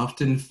I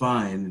often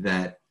find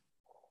that,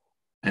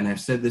 and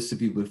I've said this to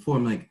people before,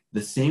 I'm like,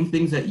 the same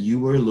things that you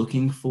were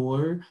looking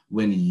for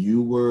when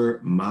you were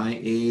my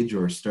age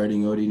or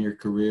starting out in your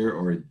career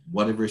or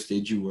whatever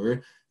stage you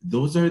were,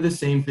 those are the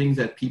same things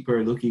that people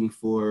are looking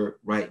for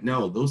right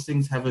now. Those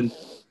things haven't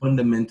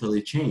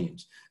fundamentally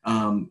changed.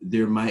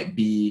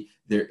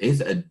 There is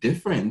a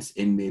difference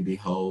in maybe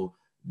how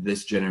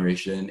this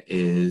generation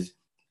is,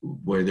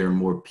 where there are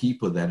more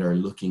people that are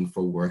looking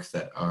for works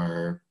that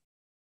are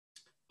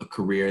a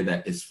career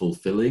that is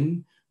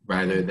fulfilling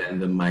rather than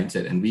the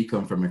mindset. And we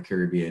come from a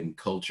Caribbean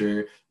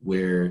culture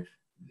where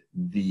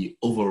the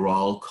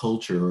overall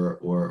culture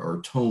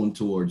or tone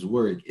towards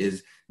work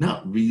is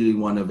not really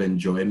one of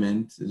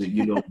enjoyment.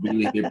 You don't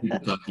really hear people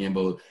talking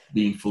about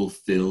being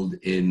fulfilled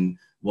in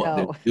what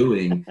they're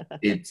doing.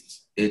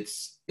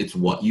 It's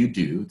what you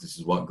do. This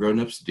is what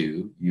grown-ups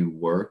do. You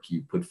work,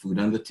 you put food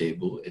on the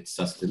table, it's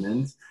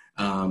sustenance.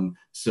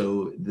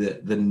 So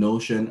the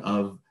notion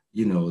of,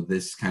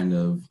 this kind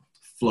of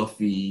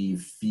fluffy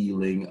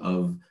feeling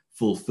of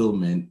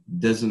fulfillment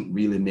doesn't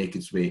really make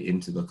its way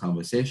into the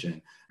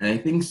conversation. And I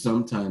think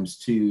sometimes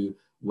too,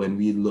 when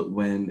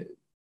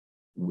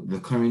the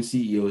current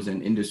CEOs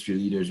and industry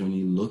leaders, when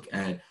you look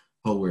at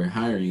how we're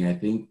hiring, I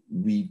think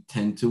we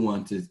tend to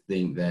want to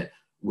think that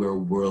we're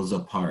worlds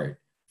apart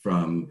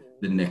from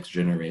the next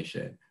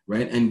generation,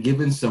 right? And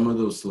given some of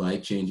those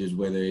slight changes,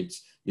 whether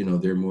it's,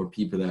 there are more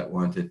people that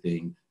want to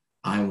think,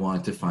 I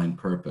want to find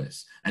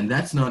purpose. And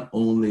that's not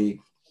only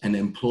an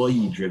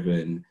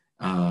employee-driven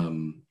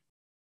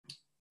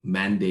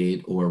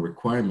mandate or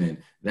requirement,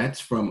 that's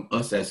from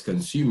us as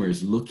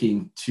consumers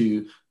looking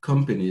to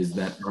companies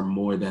that are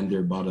more than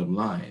their bottom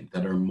line,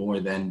 that are more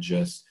than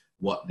just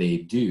what they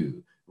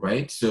do,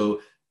 right?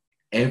 So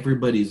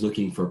everybody's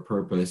looking for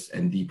purpose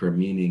and deeper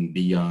meaning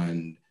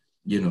beyond,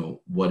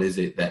 what is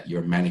it that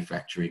you're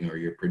manufacturing or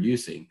you're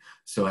producing.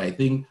 So I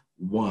think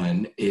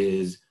one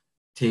is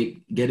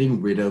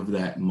getting rid of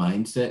that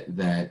mindset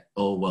that,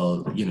 oh,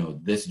 well,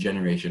 this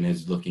generation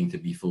is looking to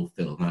be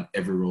fulfilled. Not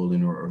every role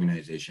in our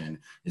organization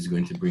is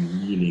going to bring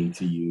meaning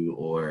to you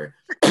or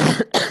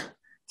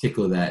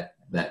tickle that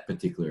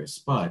particular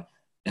spot.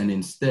 And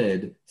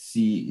instead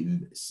see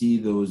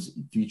those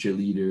future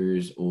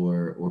leaders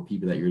or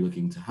people that you're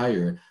looking to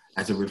hire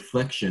as a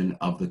reflection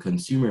of the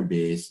consumer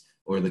base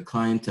or the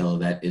clientele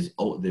that is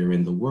out there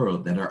in the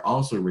world that are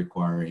also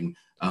requiring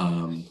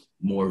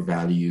more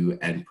value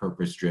and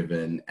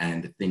purpose-driven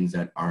and things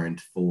that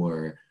aren't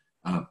for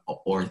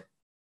or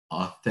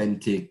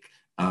authentic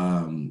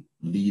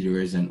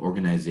leaders and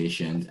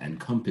organizations and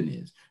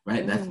companies,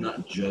 right? That's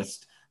not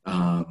just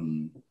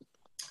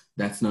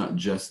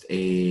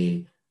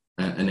an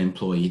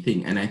employee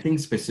thing. And I think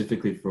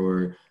specifically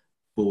for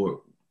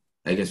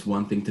I guess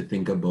one thing to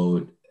think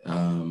about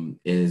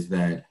is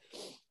that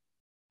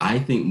I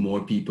think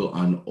more people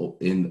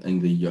in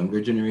the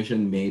younger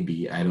generation,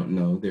 maybe, I don't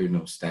know, there are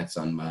no stats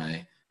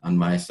on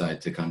my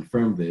side to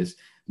confirm this,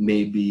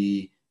 may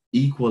be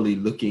equally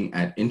looking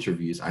at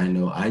interviews. I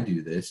know I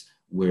do this,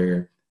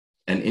 where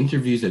an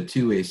interview is a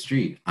two-way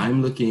street.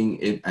 I'm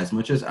looking, as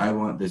much as I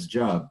want this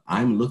job,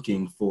 I'm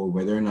looking for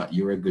whether or not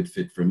you're a good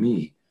fit for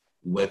me,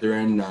 whether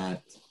or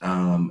not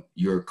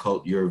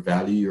your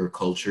value, your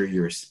culture,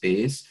 your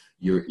space,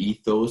 your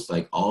ethos,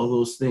 like all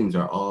those things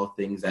are all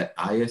things that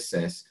I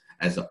assess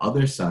as on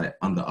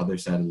the other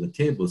side of the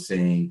table,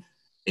 saying,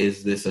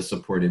 is this a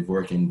supportive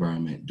work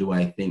environment? Do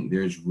I think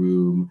there's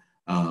room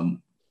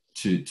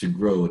to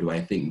grow? Do I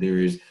think there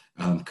is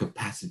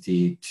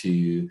capacity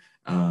to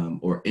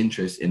or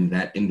interest in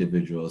that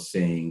individual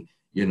saying,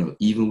 you know,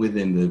 even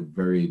within the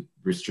very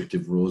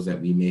restrictive roles that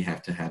we may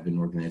have to have in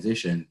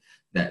organization,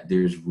 that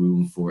there's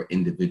room for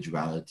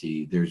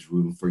individuality, there's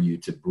room for you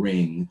to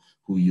bring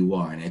who you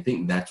are. And I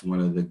think that's one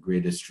of the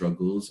greatest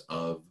struggles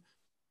of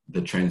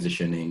the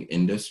transitioning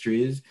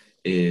industries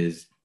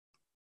is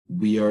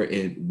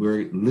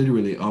we're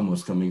literally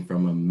almost coming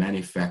from a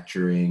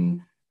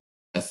manufacturing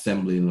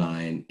assembly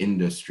line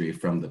industry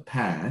from the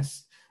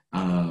past,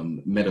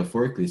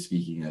 metaphorically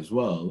speaking as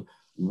well,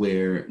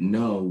 where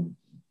no,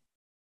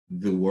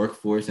 the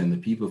workforce and the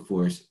people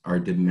force are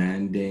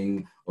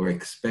demanding or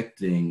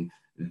expecting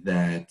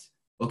that,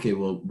 okay,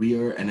 well, we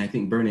are, and I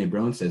think Brené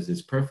Brown says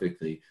this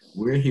perfectly,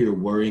 we're here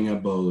worrying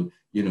about,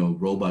 you know,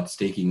 robots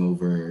taking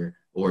over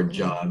or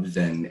jobs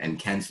and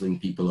canceling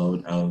people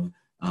out of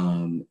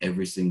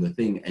every single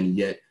thing. And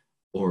yet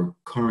our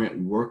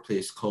current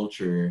workplace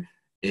culture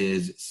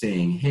is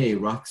saying, hey,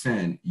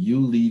 Roxanne, you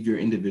leave your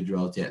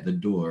individuality at the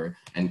door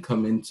and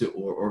come into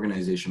our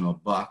organizational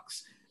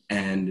box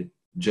and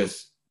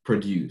just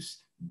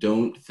produce.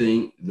 Don't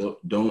think,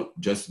 don't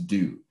just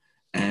do.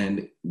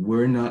 And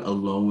we're not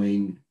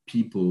allowing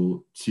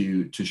people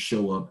to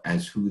show up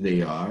as who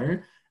they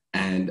are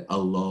and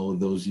allow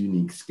those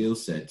unique skill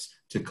sets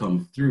to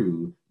come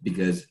through,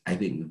 because I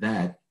think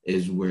that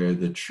is where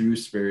the true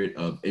spirit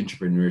of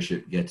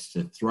entrepreneurship gets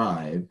to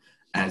thrive,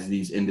 as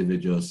these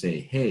individuals say,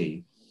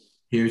 hey,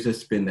 here's a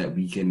spin that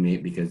we can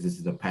make because this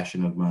is a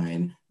passion of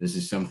mine. This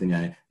is something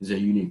this is a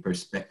unique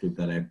perspective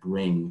that I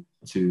bring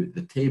to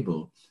the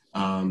table.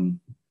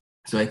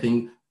 So I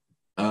think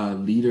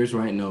leaders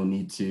right now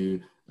need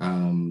to,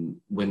 when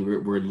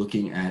we're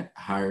looking at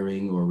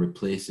hiring or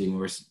replacing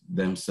or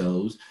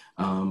themselves,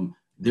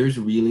 there's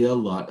really a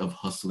lot of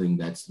hustling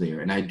that's there.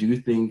 And I do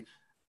think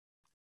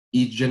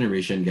each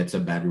generation gets a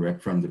bad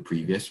rep from the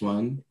previous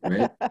one,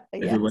 right? Yes.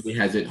 Everybody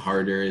has it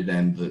harder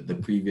than the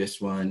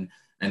previous one.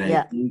 And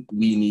I think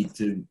we need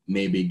to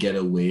maybe get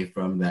away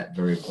from that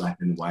very black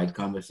and white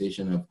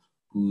conversation of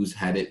who's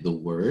had it the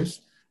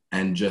worst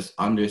and just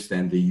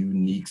understand the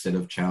unique set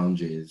of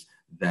challenges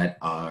that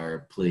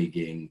are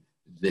plaguing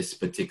this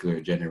particular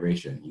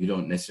generation. You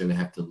don't necessarily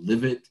have to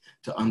live it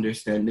to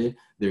understand it.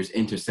 There's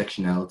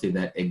intersectionality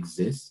that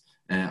exists.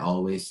 And I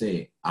always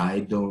say,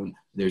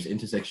 there's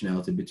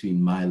intersectionality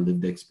between my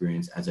lived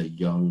experience as a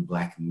young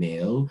Black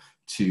male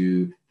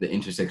to the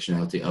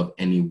intersectionality of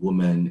any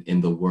woman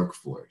in the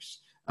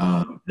workforce.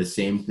 The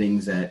same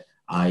things that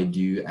I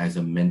do as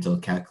a mental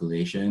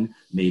calculation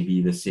may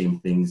be the same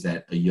things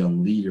that a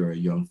young leader, a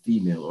young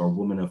female, or a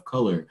woman of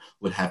color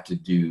would have to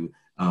do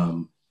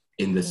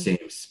in the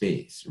same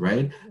space,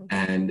 right?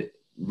 And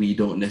we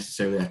don't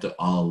necessarily have to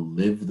all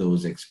live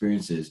those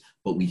experiences,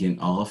 but we can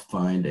all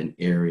find an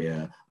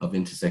area of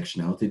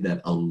intersectionality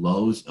that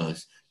allows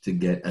us to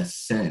get a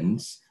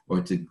sense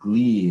or to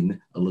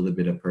glean a little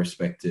bit of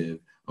perspective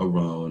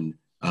around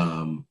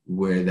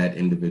where that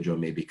individual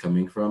may be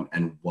coming from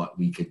and what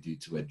we could do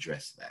to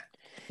address that.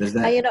 Does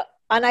that?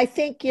 And I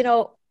think,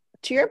 to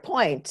your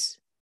point,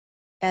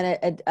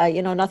 and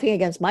nothing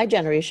against my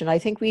generation, I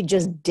think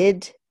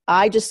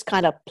I just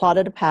kind of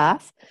plotted a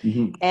path.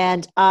 Mm-hmm.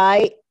 And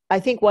I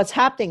think what's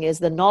happening is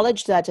the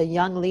knowledge that a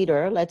young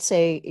leader, let's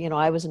say,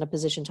 I was in a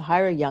position to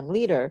hire a young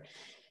leader,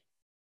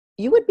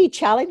 you would be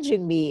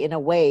challenging me in a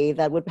way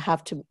that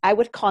I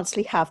would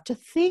constantly have to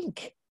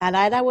think. And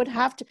I would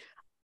have to,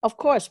 of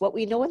course, what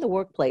we know in the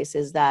workplace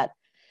is that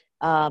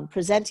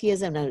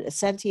presenteeism and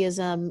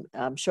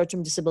assenteeism,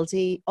 short-term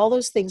disability, all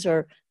those things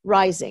are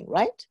rising,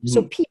 right? Mm-hmm.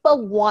 So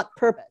people want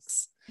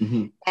purpose.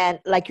 Mm-hmm. And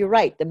like you're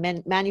right,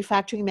 the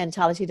manufacturing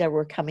mentality that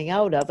we're coming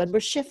out of, and we're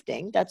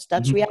shifting, that's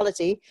mm-hmm.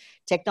 reality.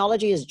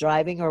 Technology is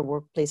driving our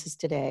workplaces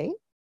today.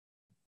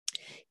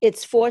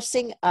 It's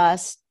forcing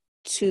us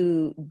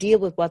to deal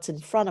with what's in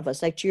front of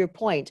us. Like to your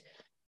point,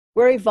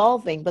 we're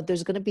evolving, but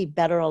there's going to be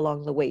better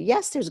along the way.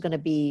 Yes, there's going to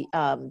be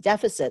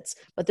deficits,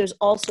 but there's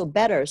also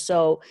better.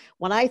 So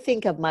when I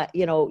think of my,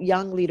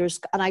 young leaders,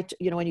 and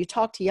when you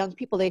talk to young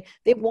people, they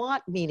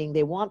want meaning,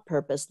 they want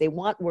purpose, they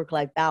want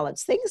work-life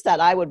balance, things that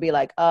I would be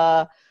like,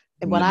 and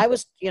when I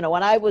was, in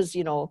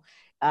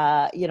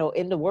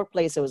the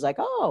workplace, it was like,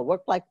 oh,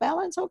 work-life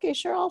balance. Okay,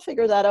 sure. I'll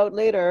figure that out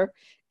later.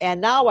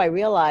 And now I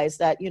realize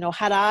that,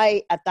 had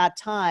I at that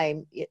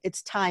time,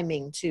 it's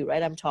timing too,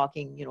 right? I'm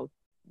talking,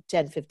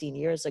 10, 15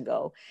 years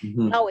ago.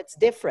 Mm-hmm. Now it's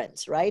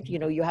different, right?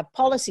 You have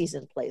policies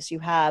in place, you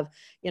have,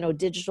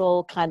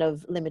 digital kind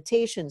of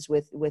limitations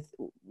with,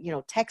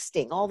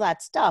 texting, all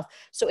that stuff.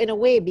 So in a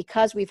way,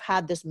 because we've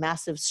had this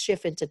massive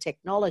shift into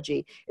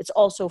technology, it's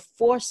also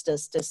forced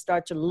us to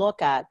start to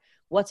look at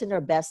what's in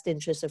our best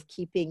interest of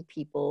keeping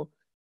people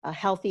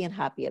healthy and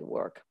happy at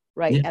work.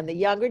 Right. Yeah. And the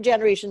younger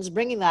generation's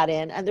bringing that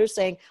in and they're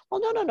saying,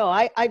 well, no,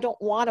 I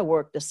don't want to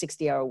work the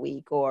 60-hour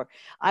week, or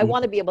I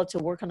want to be able to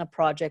work on a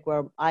project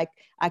where I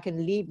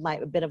can leave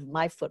a bit of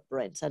my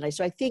footprint. And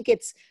so I think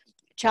it's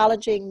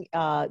challenging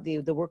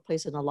the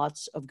workplace in a lot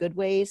of good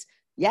ways.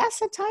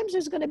 Yes, at times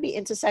there's going to be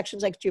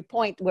intersections, like to your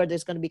point, where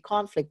there's going to be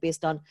conflict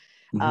based on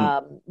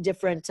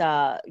different,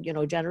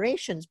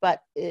 generations.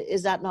 But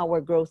is that not where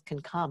growth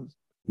can come?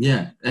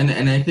 Yeah,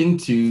 and I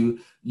think too,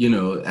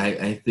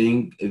 I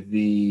think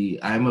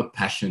I'm a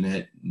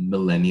passionate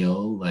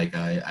millennial. Like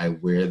I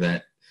wear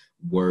that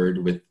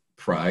word with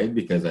pride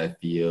because I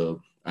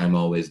feel I'm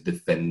always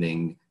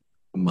defending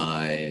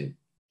my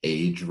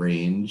age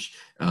range.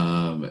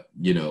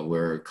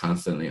 We're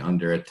constantly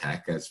under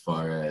attack as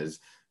far as,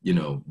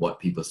 what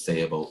people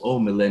say about, oh,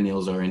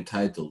 millennials are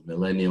entitled,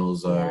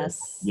 millennials are,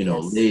 Yes,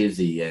 yes.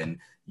 lazy and,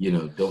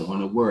 don't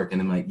want to work.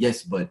 And I'm like,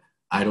 yes, but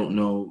I don't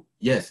know.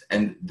 Yes,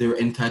 and they're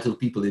entitled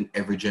people in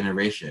every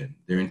generation.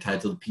 They're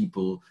entitled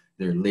people.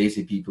 They're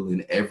lazy people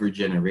in every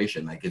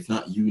generation. Like it's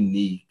not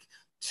unique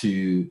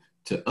to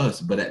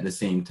us, but at the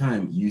same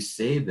time, you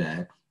say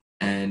that,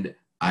 and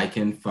I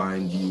can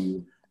find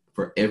you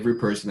for every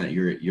person that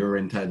you're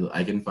entitled.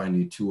 I can find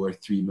you two or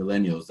three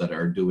millennials that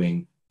are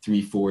doing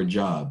 3, 4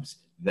 jobs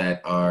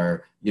that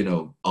are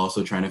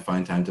also trying to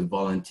find time to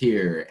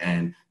volunteer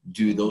and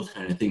do those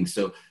kind of things.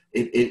 So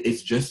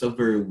it's just a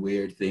very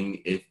weird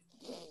thing if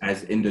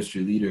as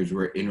industry leaders,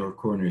 we're in our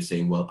corner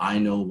saying, well, I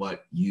know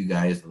what you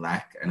guys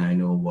lack and I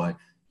know what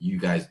you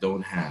guys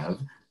don't have.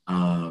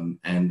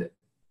 And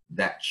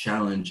that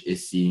challenge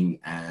is seen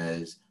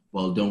as,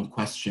 well, don't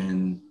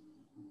question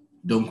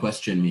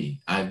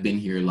me. I've been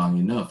here long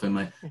enough. And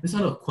like, it's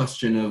not a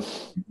question of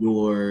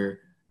your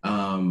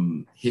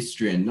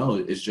history and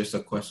knowledge. It's just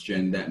a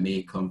question that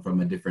may come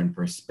from a different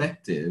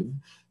perspective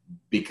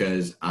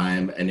because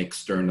I'm an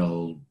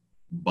external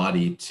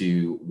body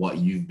to what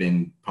you've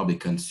been probably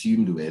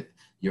consumed with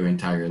your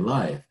entire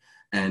life.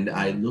 And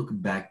I look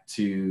back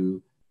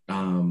to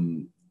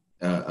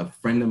a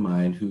friend of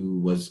mine who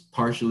was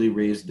partially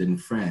raised in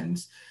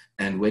France.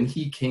 And when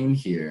he came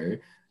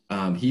here,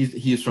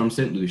 he's from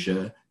St.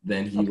 Lucia.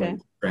 Then he Okay. went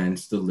to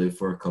France to live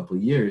for a couple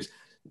of years.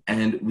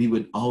 And we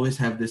would always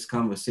have this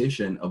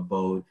conversation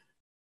about,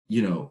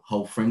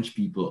 how French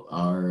people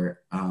are,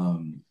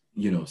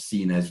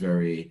 seen as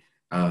very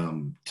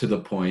to the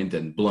point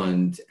and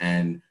blunt,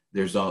 and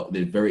they're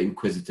very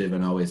inquisitive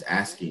and always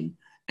asking.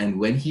 And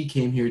when he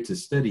came here to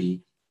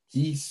study,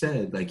 he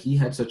said like he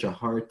had such a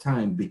hard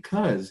time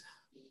because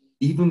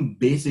even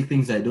basic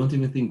things I don't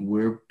even think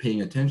we're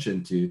paying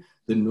attention to,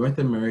 the North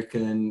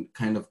American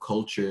kind of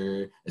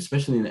culture,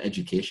 especially in an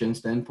education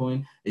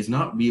standpoint, is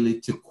not really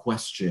to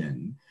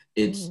question.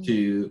 It's Mm-hmm.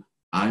 to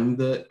I'm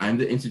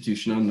the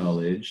institutional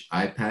knowledge.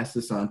 I pass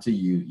this on to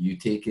you. You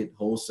take it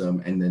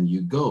wholesome, and then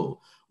you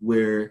go.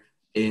 Where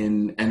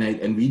and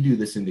we do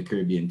this in the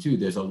Caribbean too.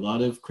 There's a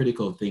lot of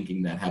critical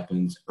thinking that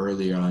happens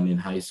earlier on in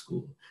high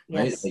school,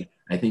 right? Yes. Like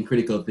I think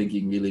critical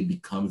thinking really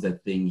becomes a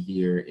thing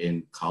here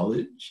in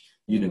college,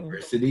 Mm-hmm.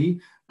 university,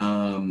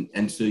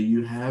 and so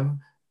you have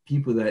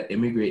people that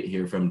immigrate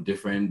here from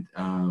different,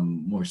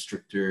 more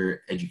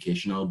stricter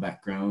educational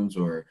backgrounds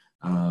or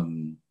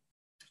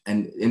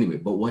and anyway,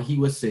 but what he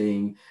was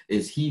saying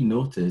is he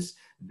noticed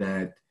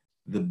that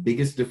the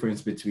biggest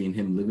difference between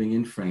him living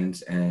in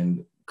France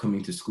and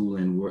coming to school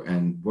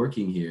and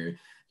working here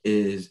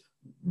is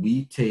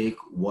we take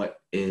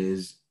what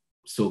is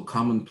so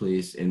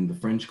commonplace in the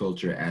French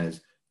culture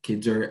as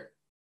kids are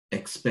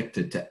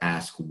expected to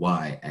ask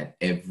why at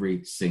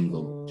every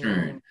single Mm.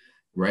 turn,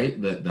 right?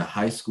 The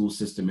high school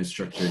system is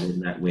structured in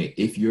that way.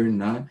 If you're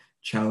not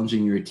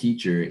challenging your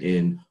teacher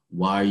in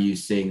why are you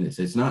saying this,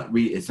 it's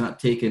not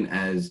taken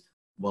as,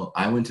 well,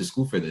 I went to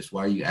school for this,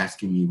 why are you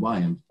asking me why?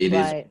 And it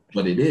is Right.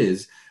 what it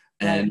is.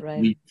 Right. And Right.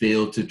 we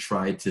fail to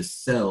try to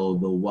sell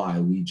the why.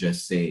 We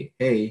just say,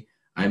 hey,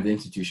 I'm the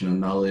institutional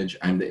knowledge,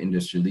 I'm the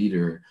industry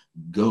leader,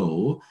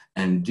 go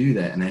and do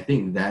that. And I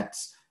think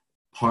that's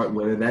part,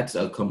 whether that's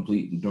a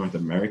complete North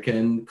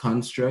American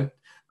construct,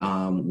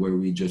 where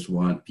we just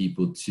want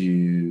people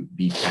to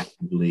be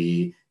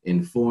passively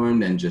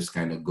informed and just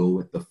kind of go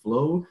with the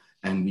flow,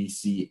 and we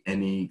see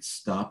any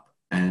stop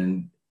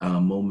and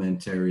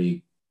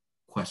momentary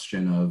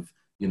question of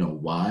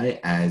why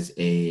as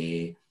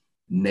a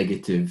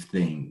negative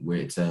thing, where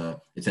it's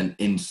an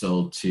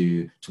insult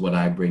to what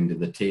I bring to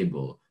the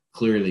table.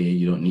 Clearly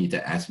you don't need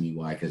to ask me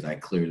why because I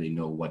clearly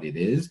know what it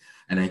is.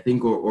 And I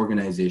think our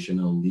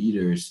organizational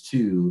leaders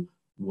too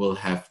will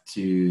have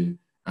to,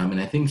 and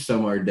I think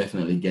some are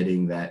definitely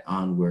getting that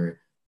on, where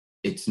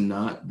it's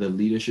not the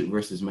leadership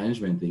versus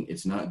management thing.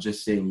 It's not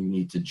just saying you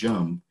need to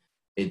jump.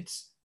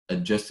 It's a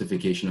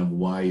justification of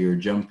why you're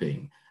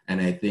jumping.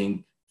 And I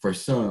think for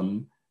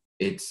some,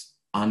 it's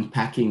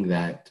unpacking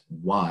that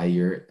why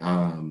you're,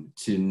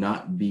 to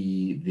not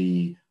be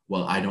the,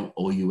 well, I don't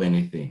owe you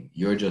anything.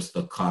 You're just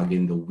a cog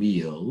in the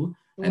wheel.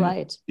 And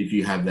Right. if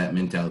you have that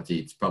mentality,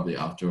 it's probably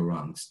off to a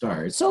wrong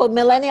start. So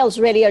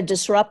millennials really are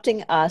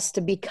disrupting us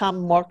to become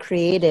more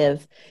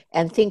creative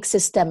and think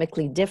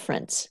systemically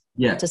different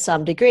Yeah. to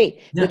some degree,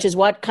 Yeah. which is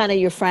what kind of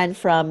your friend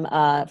from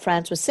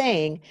France was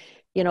saying.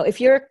 If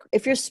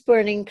you're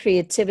spurning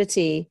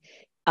creativity,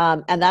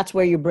 and that's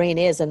where your brain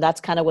is, and that's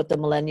kind of what the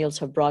millennials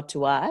have brought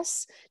to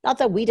us. Not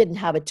that we didn't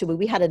have it too, but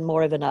we had it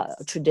more of in a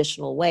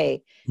traditional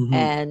way. Mm-hmm.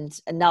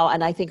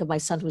 And I think of my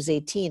son who's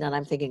 18, and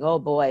I'm thinking, oh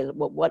boy,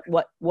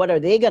 what are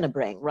they going to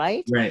bring,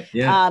 right? Right.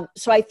 Yeah.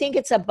 So I think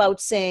it's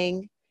about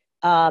saying,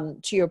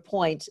 to your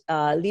point,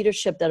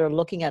 leadership that are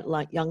looking at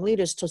young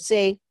leaders to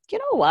say, you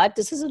know what,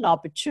 this is an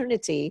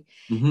opportunity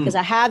because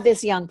I have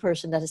this young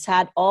person that has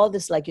had all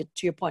this, like to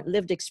your point,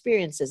 lived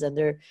experiences, and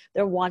they're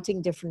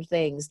wanting different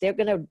things. They're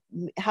going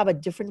to have a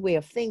different way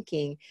of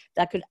thinking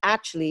that could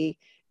actually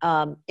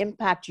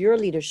impact your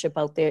leadership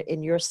out there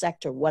in your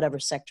sector, whatever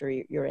sector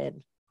you're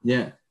in.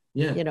 Yeah.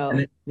 Yeah. You know,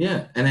 and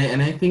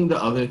I think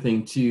the other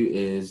thing too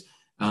is,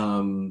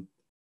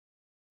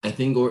 I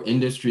think our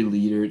industry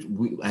leaders,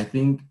 I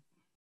think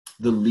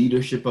the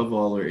leadership of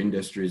all our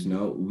industries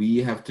now, we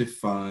have to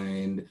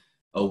find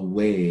a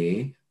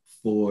way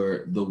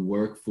for the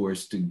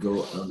workforce to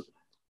go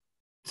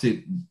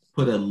to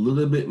put a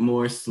little bit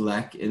more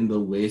slack in the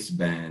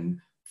waistband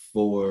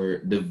for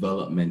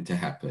development to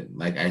happen.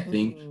 Like, I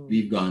think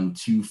we've gone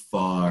too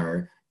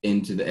far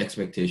into the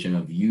expectation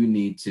of you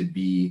need to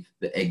be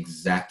the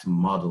exact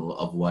model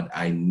of what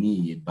I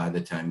need by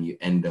the time you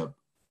end up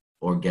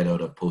or get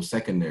out of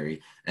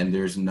post-secondary, and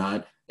there's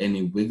not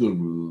any wiggle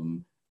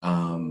room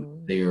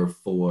there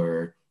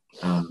for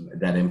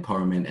that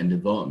empowerment and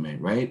development,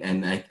 right?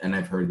 And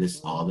I've heard this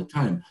all the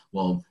time.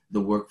 Well,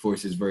 the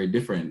workforce is very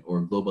different,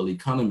 or global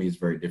economy is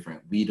very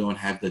different. We don't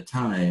have the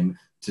time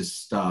to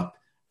stop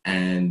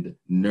and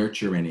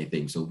nurture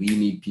anything. So we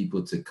need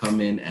people to come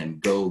in and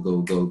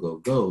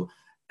go.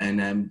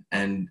 And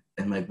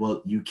I'm like,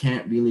 well, you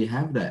can't really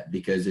have that,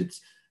 because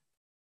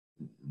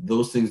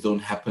those things don't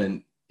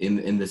happen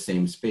in the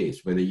same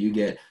space, whether you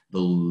get the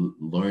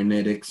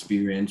learned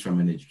experience from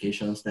an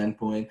educational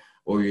standpoint,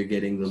 or you're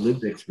getting the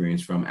lived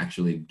experience from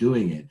actually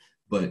doing it.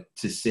 But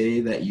to say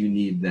that you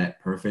need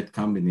that perfect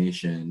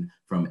combination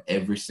from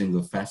every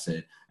single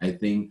facet, I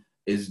think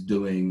is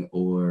doing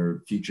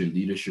our future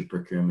leadership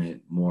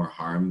procurement more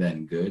harm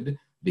than good,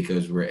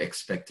 because we're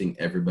expecting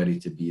everybody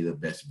to be the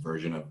best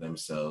version of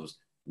themselves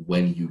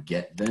when you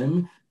get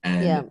them.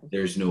 And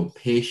there's no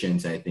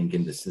patience, I think,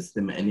 in the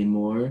system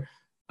anymore.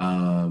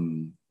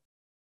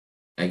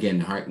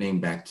 Again, hearkening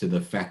back to the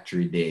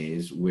factory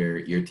days where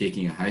you're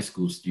taking a high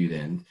school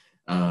student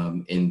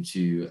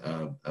into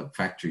a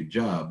factory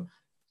job,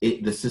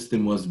 the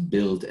system was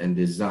built and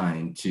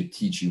designed to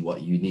teach you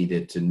what you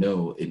needed to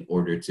know in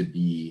order to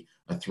be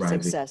a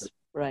thriving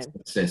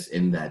success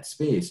in that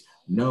space.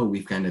 No,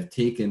 we've kind of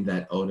taken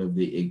that out of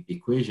the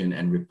equation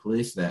and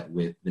replaced that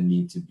with the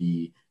need to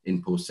be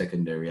in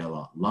post-secondary a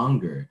lot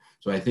longer.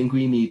 So I think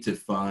we need to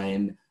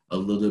find a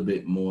little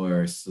bit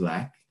more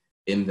slack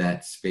in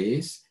that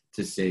space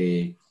to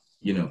say,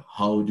 you know,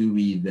 how do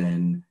we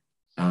then,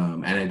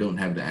 and I don't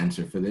have the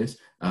answer for this,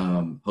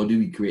 how do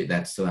we create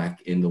that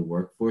slack in the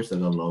workforce that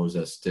allows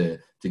us to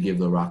give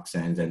the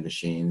Roxannes and the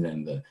Shanes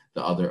and the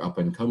other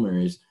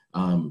up-and-comers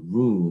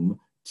room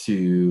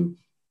to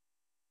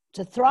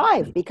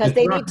thrive, because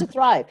they need to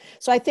thrive.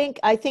 So I think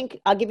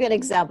I'll give you an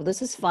example.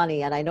 This is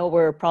funny, and I know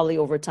we're probably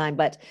over time,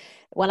 but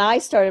when I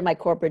started my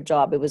corporate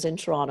job, it was in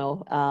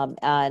Toronto.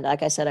 And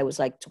like I said, I was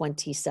like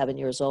 27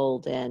 years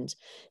old. And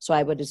so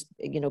I would just,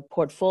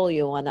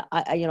 portfolio. And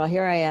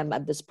here I am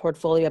at this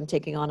portfolio I'm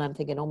taking on. I'm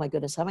thinking, oh my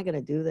goodness, how am I going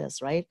to do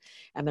this? Right.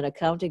 I'm an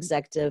account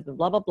executive and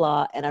blah, blah,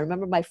 blah. And I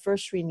remember my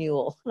first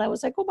renewal and I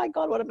was like, oh my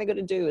God, what am I going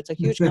to do? It's a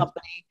huge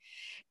company.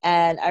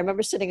 And I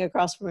remember sitting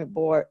across from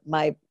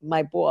my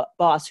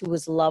boss, who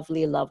was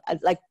lovely,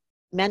 like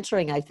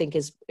mentoring, I think,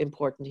 is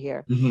important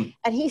here. Mm-hmm.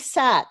 And he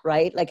sat,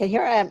 right? Like, and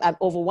here I am, I'm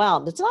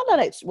overwhelmed. It's not that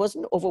it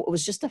wasn't over, it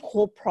was just the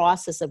whole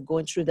process of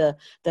going through the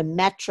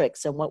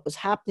metrics and what was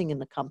happening in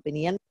the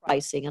company and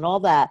pricing and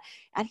all that.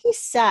 And he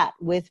sat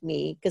with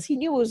me because he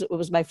knew it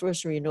was my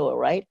first renewal,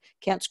 right?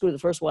 Can't screw the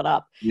first one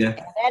up. Yeah.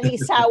 And then he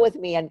sat with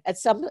me, and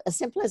as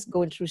simple as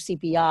going through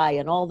CPI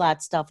and all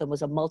that stuff, and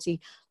was a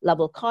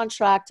multi-level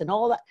contract and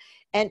all that.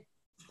 And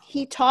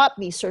he taught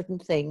me certain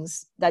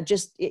things that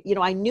just,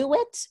 I knew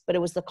it, but it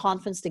was the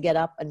confidence to get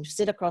up and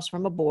sit across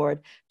from a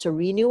board to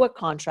renew a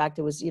contract.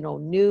 It was,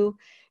 new,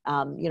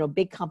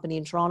 big company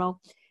in Toronto.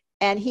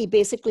 And he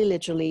basically,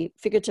 literally,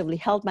 figuratively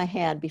held my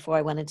hand before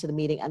I went into the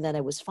meeting, and then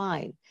I was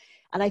fine.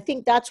 And I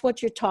think that's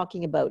what you're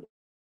talking about,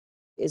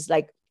 is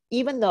like,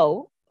 even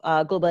though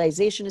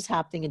globalization is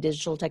happening in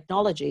digital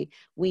technology,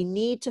 we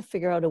need to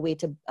figure out a way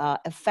to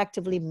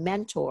effectively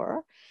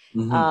mentor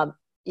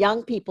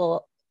young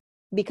people,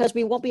 because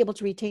we won't be able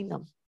to retain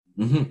them.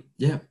 Mm-hmm.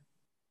 Yeah.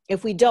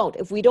 If we don't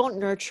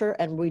nurture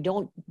and we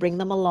don't bring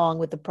them along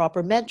with the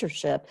proper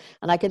mentorship.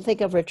 And I can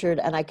think of Richard,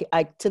 and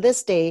I to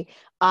this day,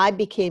 I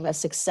became a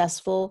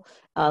successful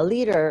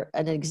leader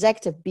and an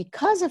executive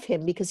because of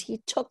him, because he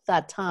took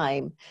that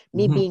time,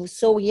 me being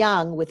so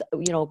young with,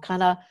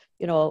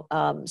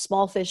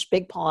 small fish,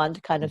 big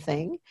pond kind of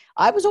thing.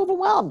 I was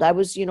overwhelmed. I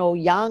was,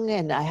 young,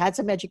 and I had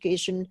some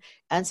education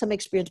and some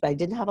experience, but I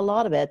didn't have a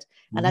lot of it.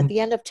 And at the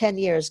end of 10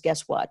 years,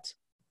 guess what?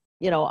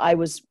 I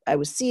was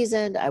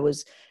seasoned. I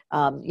was,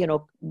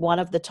 one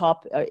of the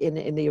top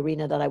in the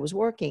arena that I was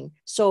working.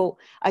 So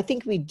I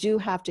think we do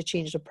have to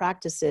change the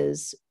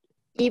practices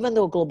even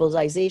though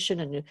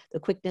globalization and the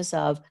quickness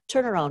of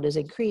turnaround is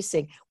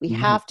increasing, we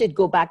have to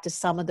go back to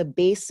some of the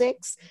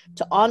basics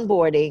to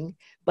onboarding,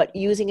 but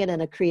using it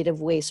in a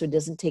creative way so it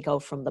doesn't take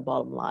out from the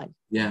bottom line.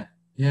 Yeah.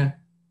 Yeah.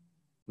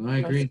 I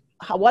agree.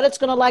 What it's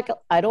going to like,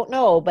 I don't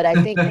know, but I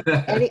think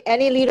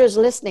any leaders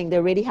listening,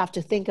 they really have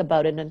to think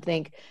about it and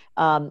think,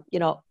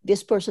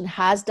 this person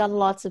has done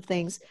lots of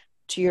things.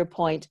 To your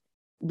point,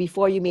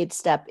 before you made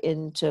step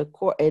into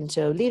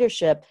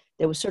leadership,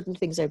 there were certain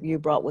things that you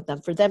brought with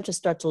them for them to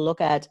start to look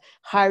at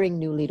hiring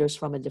new leaders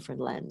from a different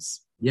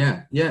lens.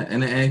 Yeah, yeah,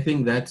 and I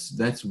think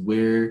that's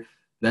where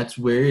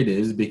it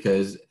is,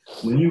 because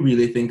when you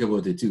really think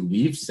about it too,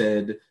 we've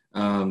said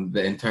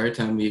the entire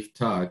time we've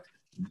talked,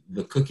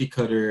 the cookie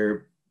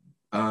cutter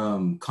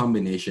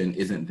combination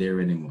isn't there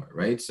anymore,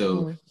 right?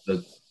 So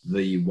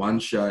the one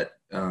shot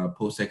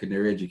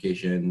post-secondary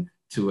education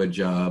to a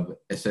job,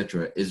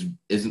 etc.,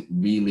 isn't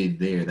really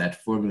there.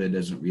 That formula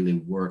doesn't really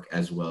work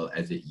as well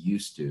as it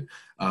used to.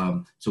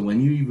 So when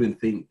you even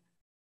think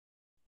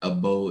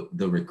about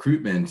the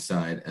recruitment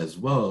side as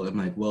well, I'm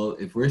like, well,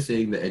 if we're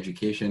saying the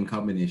education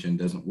combination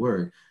doesn't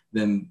work,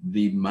 then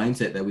the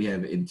mindset that we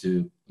have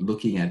into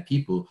looking at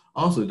people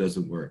also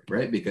doesn't work,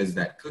 right? Because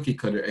that cookie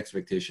cutter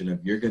expectation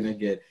of you're going to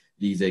get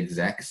these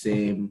exact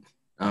same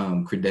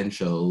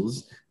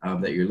credentials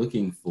that you're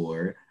looking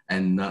for,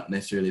 and not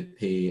necessarily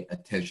pay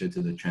attention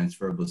to the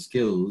transferable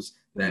skills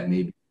that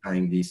may be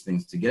tying these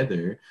things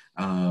together,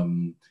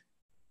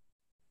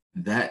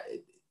 that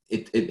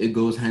it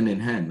goes hand in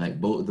hand. Like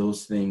both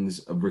those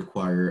things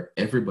require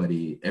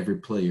everybody, every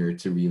player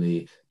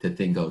to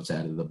think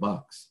outside of the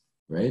box,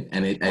 right?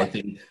 And I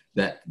think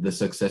that the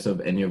success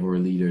of any of our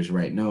leaders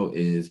right now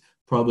is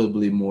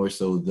probably more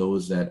so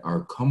those that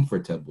are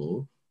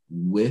comfortable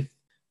with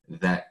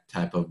that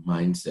type of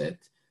mindset,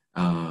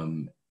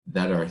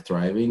 that are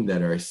thriving,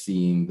 that are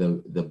seeing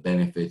the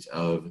benefits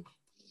of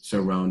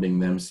surrounding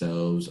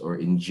themselves or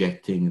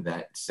injecting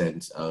that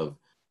sense of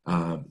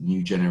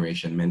new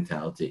generation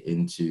mentality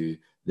into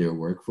their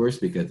workforce,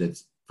 because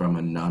it's from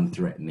a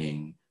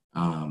non-threatening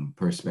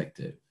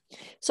perspective.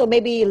 So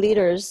maybe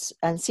leaders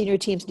and senior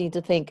teams need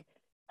to think,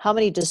 how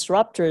many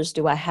disruptors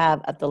do I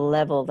have at the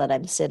level that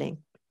I'm sitting?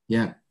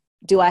 Yeah.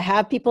 Do I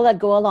have people that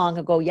go along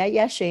and go,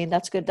 yeah, Shane,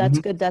 that's good, that's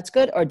good, that's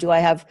good? Or do I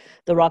have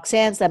the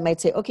Roxannes that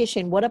might say, okay,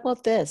 Shane, what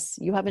about this?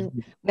 We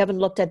haven't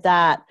looked at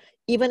that.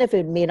 Even if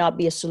it may not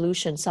be a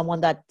solution,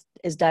 someone that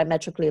is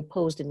diametrically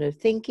opposed in their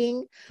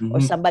thinking,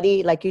 or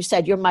somebody, like you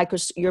said, you're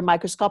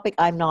microscopic,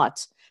 I'm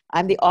not.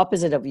 I'm the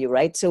opposite of you,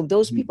 right? So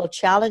those people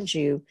challenge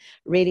you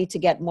really to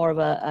get more of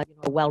a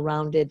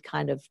well-rounded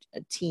kind of a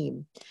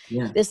team.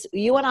 Yeah.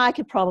 You and I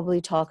could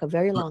probably talk a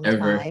very long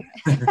time.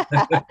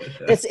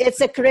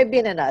 It's a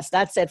Caribbean in us.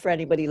 That's it for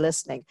anybody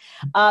listening.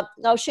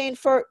 Now, Shane,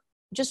 I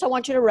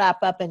want you to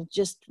wrap up and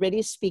just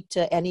really speak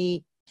to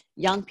any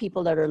young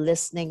people that are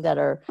listening, that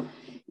are,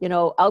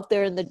 out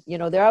there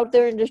they're out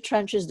there in the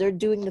trenches. They're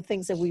doing the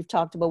things that we've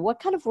talked about. What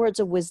kind of words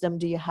of wisdom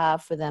do you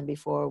have for them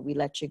before we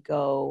let you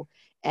go?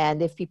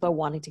 And if people are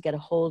wanting to get a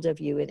hold of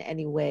you in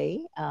any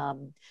way,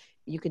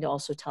 you can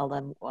also tell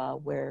them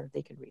where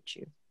they can reach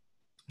you.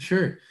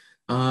 Sure.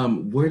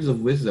 Words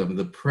of wisdom,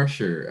 the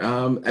pressure.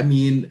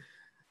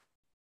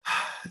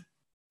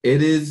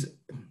 It is,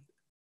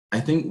 I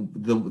think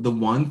the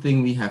one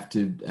thing we have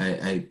to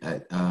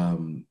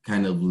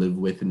kind of live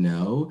with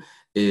now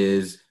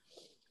is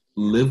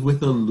live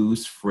with a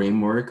loose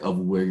framework of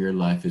where your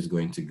life is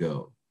going to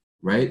go.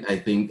 Right? I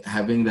think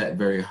having that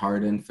very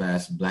hard and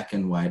fast, black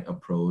and white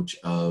approach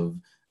of,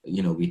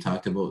 we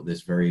talked about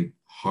this very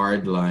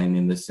hard line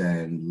in the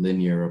sand,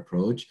 linear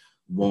approach,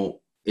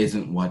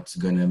 isn't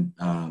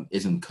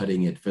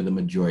cutting it for the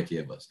majority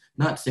of us.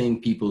 Not saying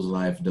people's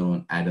lives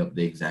don't add up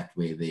the exact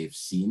way they've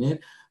seen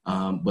it,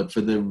 but for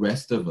the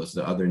rest of us,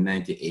 the other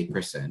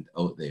 98%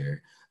 out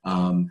there,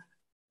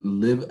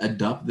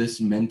 adopt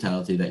this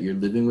mentality that you're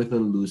living with a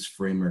loose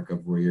framework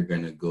of where you're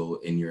going to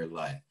go in your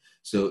life.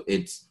 So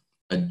it's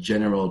a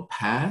general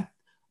path,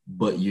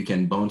 but you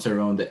can bounce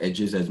around the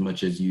edges as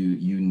much as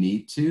you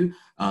need to.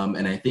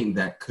 And I think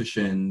that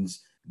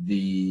cushions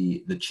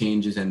the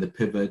changes and the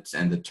pivots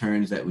and the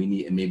turns that we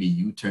need, and maybe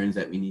U-turns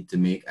that we need to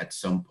make at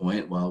some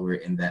point while we're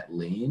in that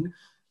lane,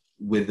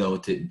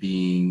 without it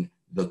being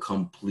the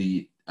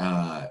complete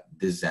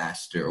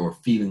disaster, or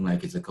feeling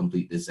like it's a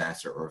complete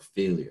disaster or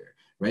failure,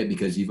 right?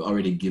 Because you've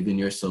already given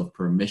yourself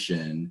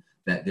permission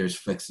that there's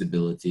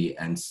flexibility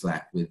and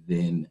slack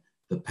within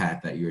the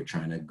path that you're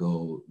trying to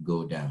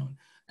go down.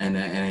 And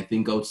I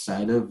think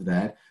outside of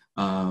that,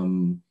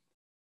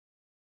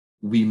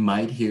 we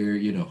might hear,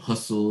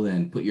 hustle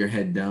and put your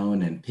head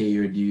down and pay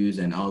your dues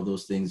and all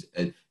those things,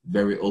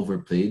 very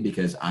overplayed,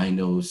 because I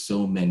know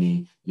so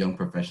many young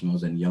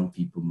professionals and young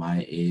people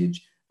my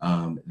age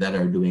that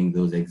are doing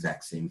those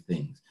exact same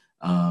things.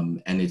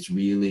 And it's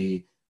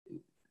really,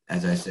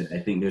 as I said, I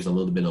think there's a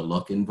little bit of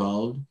luck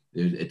involved.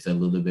 It's a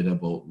little bit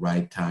about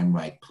right time,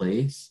 right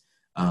place.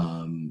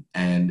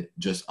 And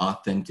just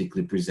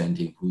authentically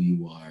presenting who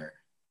you are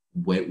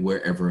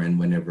wherever and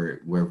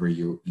wherever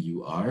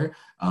you are,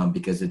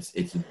 because it's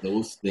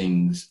those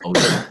things,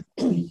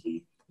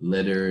 the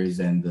letters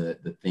and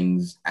the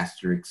things,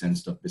 asterisks and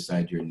stuff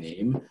beside your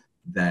name,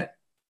 that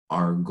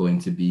are going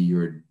to be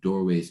your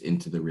doorways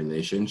into the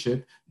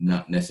relationship,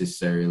 not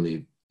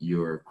necessarily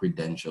your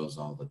credentials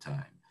all the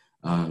time.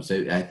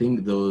 So I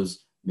think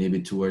those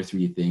maybe 2 or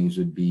 3 things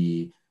would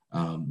be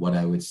what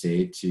I would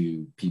say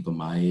to people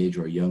my age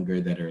or younger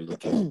that are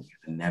looking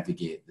to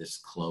navigate this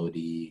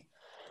cloudy,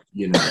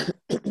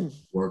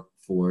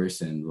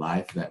 workforce and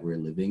life that we're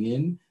living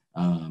in,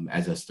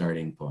 as a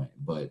starting point.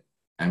 But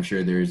I'm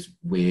sure there's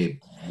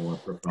way more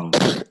profound.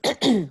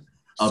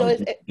 So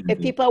if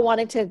people are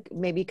wanting to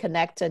maybe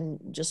connect and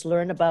just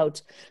learn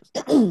about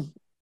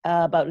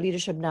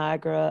Leadership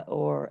Niagara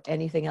or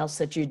anything else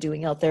that you're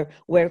doing out there,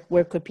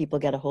 where could people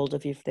get a hold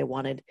of you if they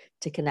wanted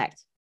to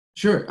connect?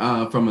 Sure.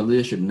 From a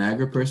Leadership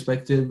Niagara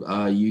perspective,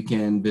 you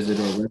can visit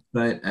our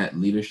website at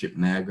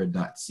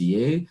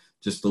leadershipniagara.ca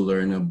just to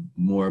learn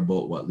more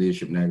about what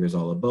Leadership Niagara is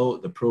all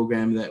about, the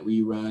program that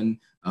we run.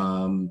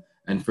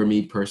 And for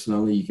me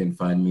personally, you can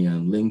find me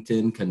on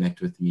LinkedIn,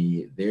 connect with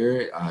me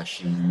there,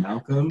 Shane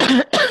Malcolm,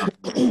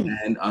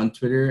 and on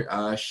Twitter,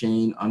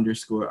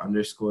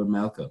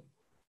 Shane__Malcolm.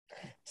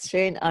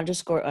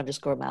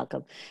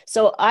 Shane__Malcolm.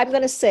 So I'm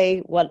going to say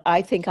what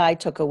I think I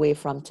took away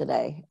from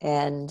today.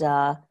 And,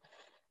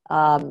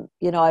 I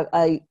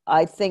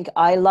think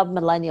I love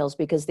millennials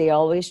because they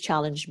always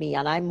challenge me,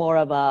 and I'm more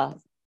of a,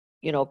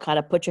 kind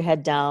of put your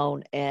head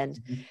down. And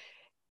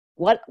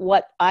what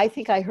I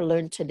think I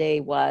learned today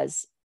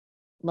was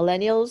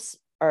millennials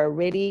are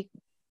really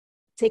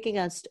taking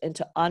us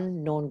into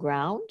unknown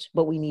ground,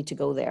 but we need to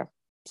go there.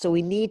 So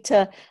we need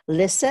to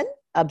listen,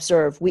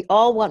 observe. We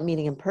all want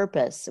meaning and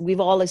purpose.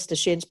 We've all, as to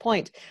Shane's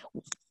point,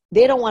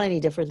 they don't want any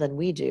different than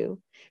we do.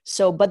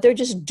 So, but they're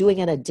just doing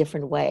it a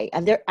different way.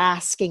 And they're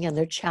asking and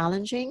they're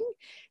challenging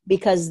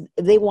because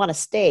they want to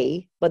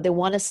stay, but they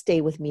want to stay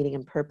with meaning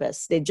and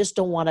purpose. They just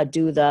don't want to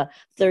do the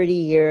 30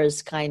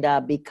 years kind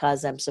of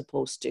because I'm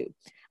supposed to.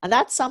 And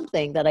that's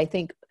something that I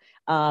think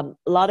a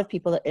lot of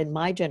people in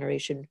my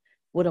generation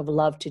would have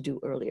loved to do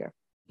earlier.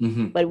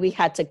 Mm-hmm. But we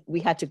had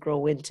to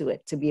grow into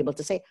it to be able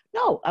to say,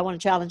 no, I want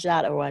to challenge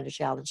that, or I want to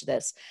challenge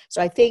this.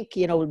 So I think,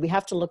 we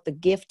have to look the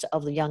gift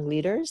of the young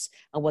leaders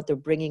and what they're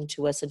bringing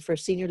to us. And for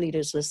senior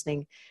leaders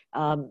listening,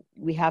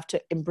 we have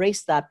to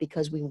embrace that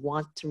because we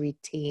want to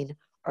retain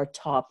our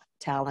top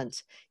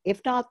talent.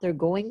 If not, they're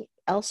going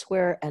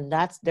elsewhere, and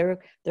they're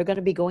going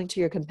to be going to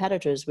your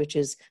competitors, which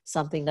is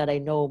something that I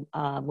know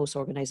most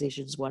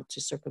organizations want to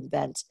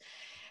circumvent.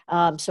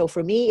 So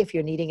for me, if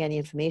you're needing any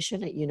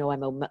information,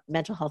 I'm a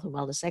mental health and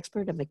wellness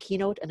expert. I'm a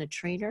keynote and a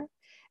trainer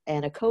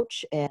and a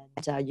coach, and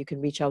you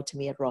can reach out to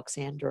me at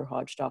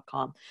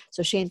roxannedurhodge.com.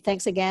 So Shane,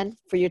 thanks again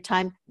for your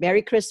time.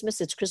 Merry Christmas.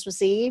 It's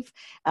Christmas Eve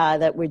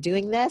that we're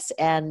doing this,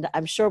 and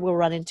I'm sure we'll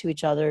run into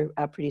each other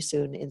pretty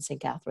soon in St.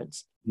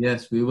 Catharines.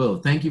 Yes, we will.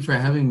 Thank you for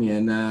having me,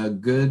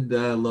 and good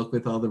luck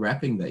with all the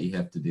wrapping that you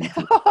have to do.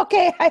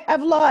 Okay, I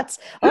have lots.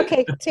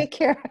 Okay, take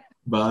care.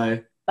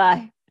 Bye.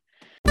 Bye.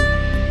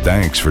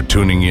 Thanks for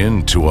tuning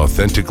in to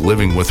Authentic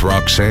Living with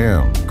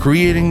Roxanne,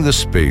 creating the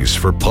space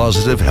for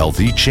positive,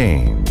 healthy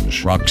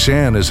change.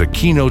 Roxanne is a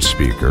keynote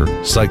speaker,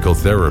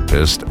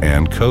 psychotherapist,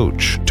 and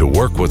coach. To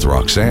work with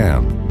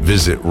Roxanne,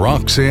 visit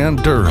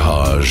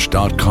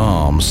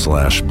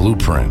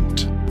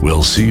roxannedurhodge.com/blueprint.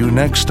 We'll see you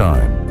next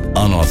time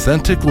on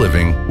Authentic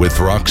Living with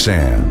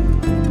Roxanne.